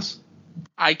 Everybody else.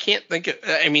 I can't think of,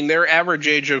 their average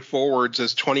age of forwards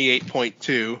is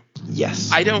 28.2.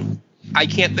 Yes. I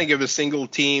can't think of a single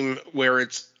team where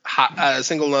it's a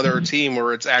single other team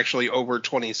where it's actually over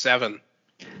 27.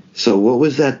 So what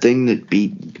was that thing that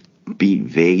beat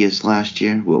Vegas last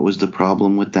year? What was the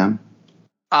problem with them?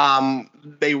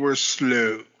 They were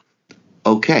slow.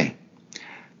 Okay.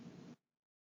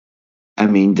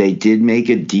 They did make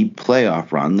a deep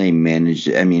playoff run. They managed,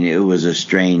 it was a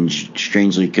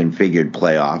strangely configured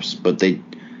playoffs, but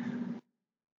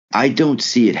I don't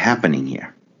see it happening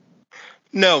here.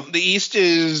 No, the East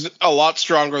is a lot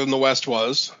stronger than the West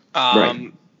was.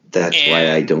 Right. That's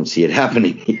why I don't see it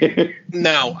happening here.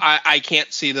 No, I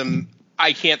can't see them.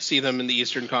 I can't see them in the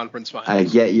Eastern Conference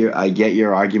Finals. I get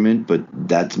your argument, but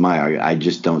that's my argument. I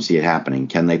just don't see it happening.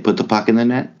 Can they put the puck in the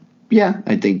net? Yeah,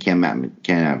 I think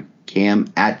Cam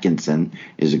Cam Atkinson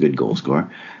is a good goal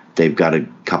scorer. They've got a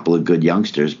couple of good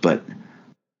youngsters, but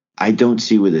I don't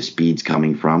see where the speed's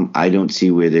coming from. I don't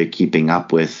see where they're keeping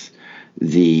up with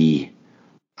the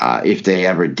if they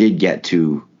ever did get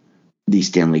to the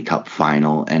Stanley Cup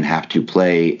final and have to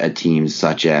play a team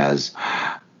such as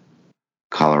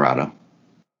Colorado.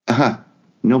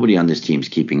 Nobody on this team's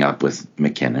keeping up with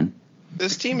McKinnon.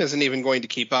 This team isn't even going to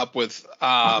keep up with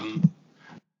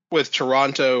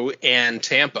Toronto and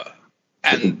Tampa.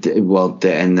 And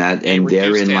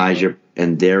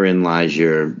therein lies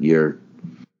your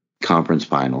conference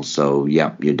final. So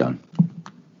you're done.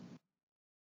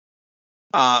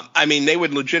 I mean, they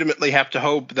would legitimately have to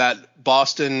hope that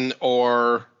Boston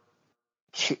or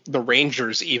the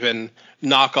Rangers even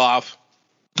knock off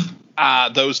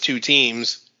those two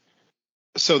teams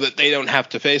so that they don't have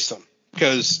to face them.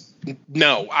 Because,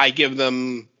 no, I give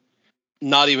them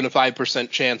not even a 5%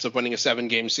 chance of winning a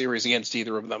 7-game series against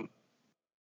either of them.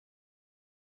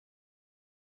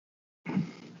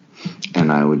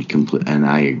 And I would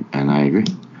I agree.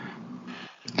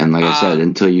 And like I said,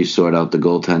 until you sort out the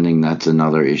goaltending, that's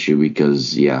another issue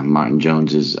because, Martin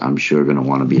Jones is, I'm sure, going to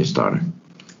want to be a starter.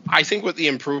 I think with the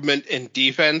improvement in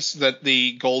defense that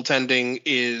the goaltending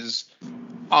is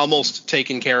almost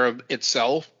taken care of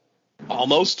itself.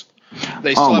 Almost.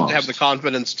 They still have to have the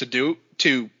confidence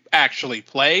to actually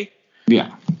play.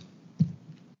 Yeah.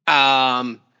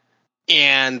 And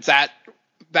that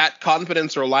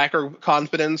confidence or lack of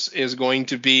confidence is going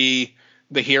to be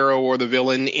the hero or the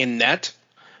villain in net.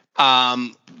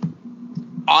 On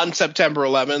September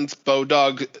 11th,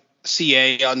 Bodog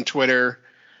CA on Twitter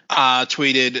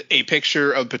tweeted a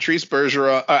picture of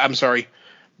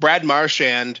Brad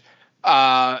Marchand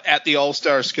at the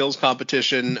All-Star Skills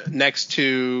Competition next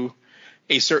to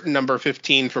a certain number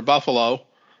 15 for Buffalo,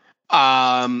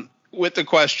 with the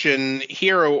question,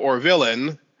 hero or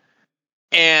villain,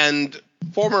 and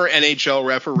former NHL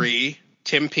referee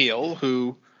Tim Peel,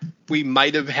 who we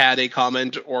might have had a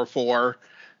comment or four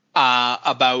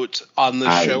about on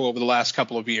the show over the last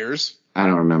couple of years. I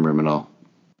don't remember him at all.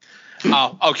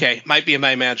 Oh, okay. Might be in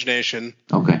my imagination.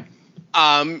 Okay.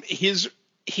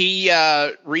 He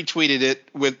retweeted it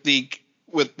with the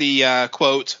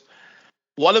quote,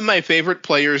 "One of my favorite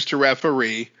players to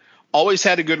referee. Always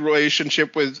had a good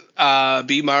relationship with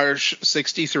B Marsh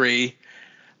 63.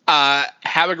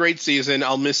 Have a great season.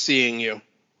 I'll miss seeing you."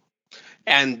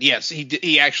 And yes,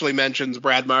 he actually mentions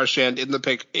Brad Marchand in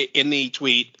the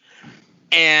tweet.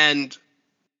 And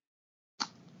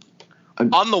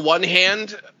on the one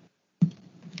hand,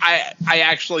 I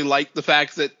actually like the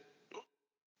fact that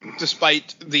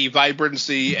despite the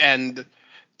vibrancy and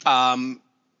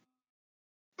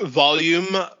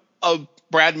volume of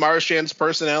Brad Marchand's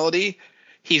personality,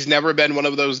 he's never been one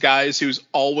of those guys who's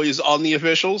always on the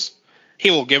officials. He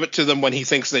will give it to them when he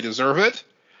thinks they deserve it,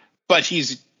 but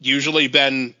he's usually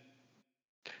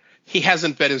he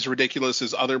hasn't been as ridiculous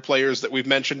as other players that we've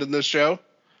mentioned in this show.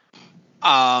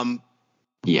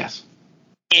 Yes.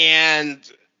 And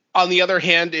on the other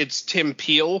hand, it's Tim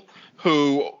Peel,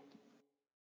 who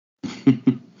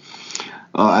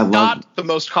not the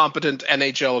most competent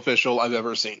NHL official I've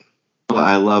ever seen.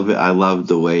 I love it. I love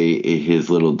the way his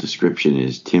little description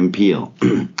is. Tim Peel,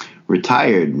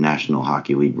 retired National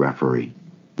Hockey League referee,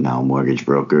 now mortgage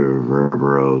broker,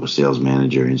 Verbero, sales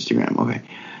manager, Instagram. Okay,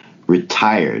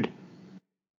 retired.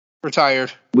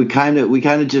 We kind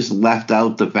of just left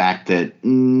out the fact that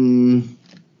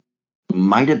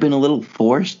might have been a little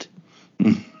forced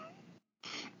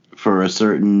for a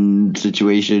certain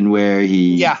situation where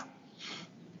he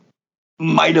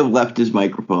might have left his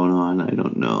microphone on. I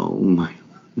don't know.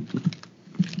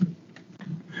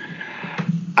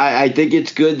 I think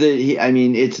it's good that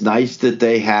it's nice that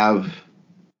they have.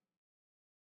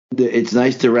 It's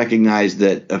nice to recognize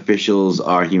that officials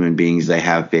are human beings. They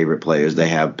have favorite players. They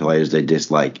have players they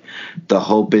dislike. The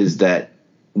hope is that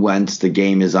once the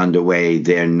game is underway,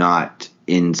 they're not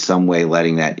in some way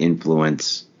letting that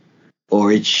influence,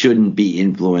 or it shouldn't be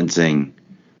influencing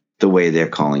the way they're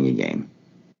calling a game.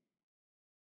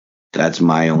 That's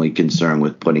my only concern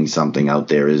with putting something out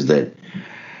there, is that,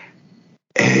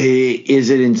 hey,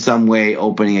 is it in some way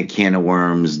opening a can of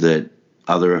worms that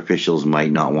other officials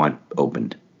might not want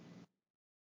opened?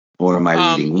 Or am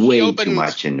I reading way too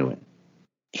much into it?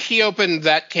 He opened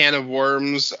that can of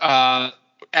worms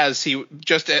as he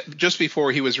just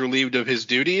before he was relieved of his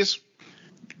duties.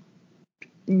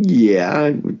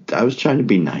 Yeah, I was trying to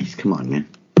be nice. Come on, man.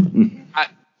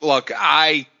 Look,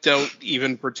 I don't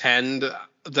even pretend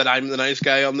that I'm the nice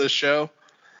guy on this show.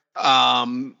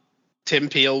 Tim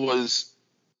Peel was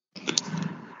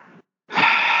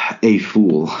a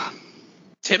fool.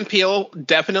 Tim Peel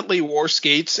definitely wore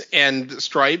skates and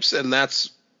stripes, and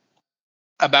that's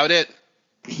about it.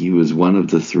 He was one of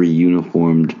the 3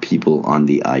 uniformed people on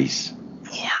the ice.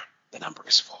 4. The number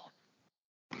is 4.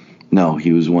 No,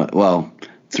 he was one. Well,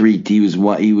 3. He was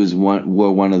one.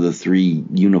 Wore one of the 3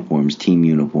 uniforms, team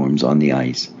uniforms on the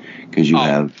ice. Because you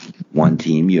have one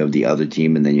team, you have the other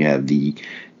team, and then you have the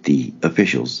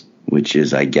officials, which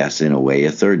is, I guess, in a way,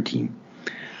 a third team.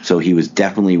 So he was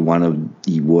definitely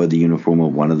he wore the uniform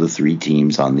of one of the 3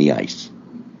 teams on the ice.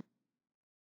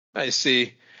 I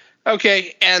see.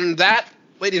 Okay, and that,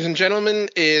 ladies and gentlemen,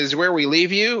 is where we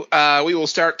leave you. We will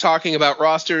start talking about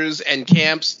rosters and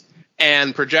camps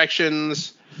and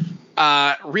projections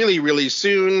really, really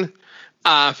soon.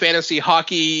 Fantasy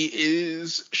hockey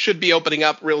should be opening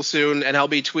up real soon, and I'll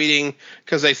be tweeting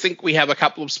because I think we have a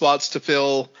couple of spots to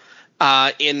fill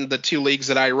in the 2 leagues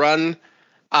that I run.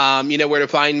 You know where to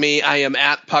find me. I am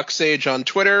at PuckSage on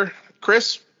Twitter.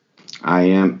 Chris? I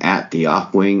am at the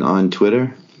Off Wing on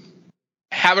Twitter.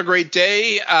 Have a great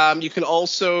day. You can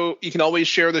always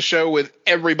share the show with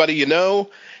everybody you know,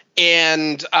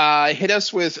 and hit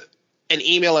us with an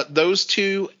email at those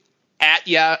two at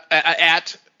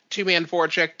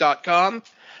twomanforecheck.com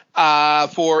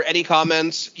for any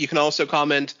comments. You can also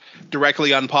comment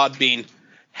directly on Podbean.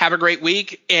 Have a great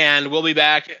week, and we'll be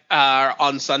back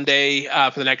on Sunday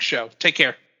for the next show. Take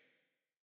care.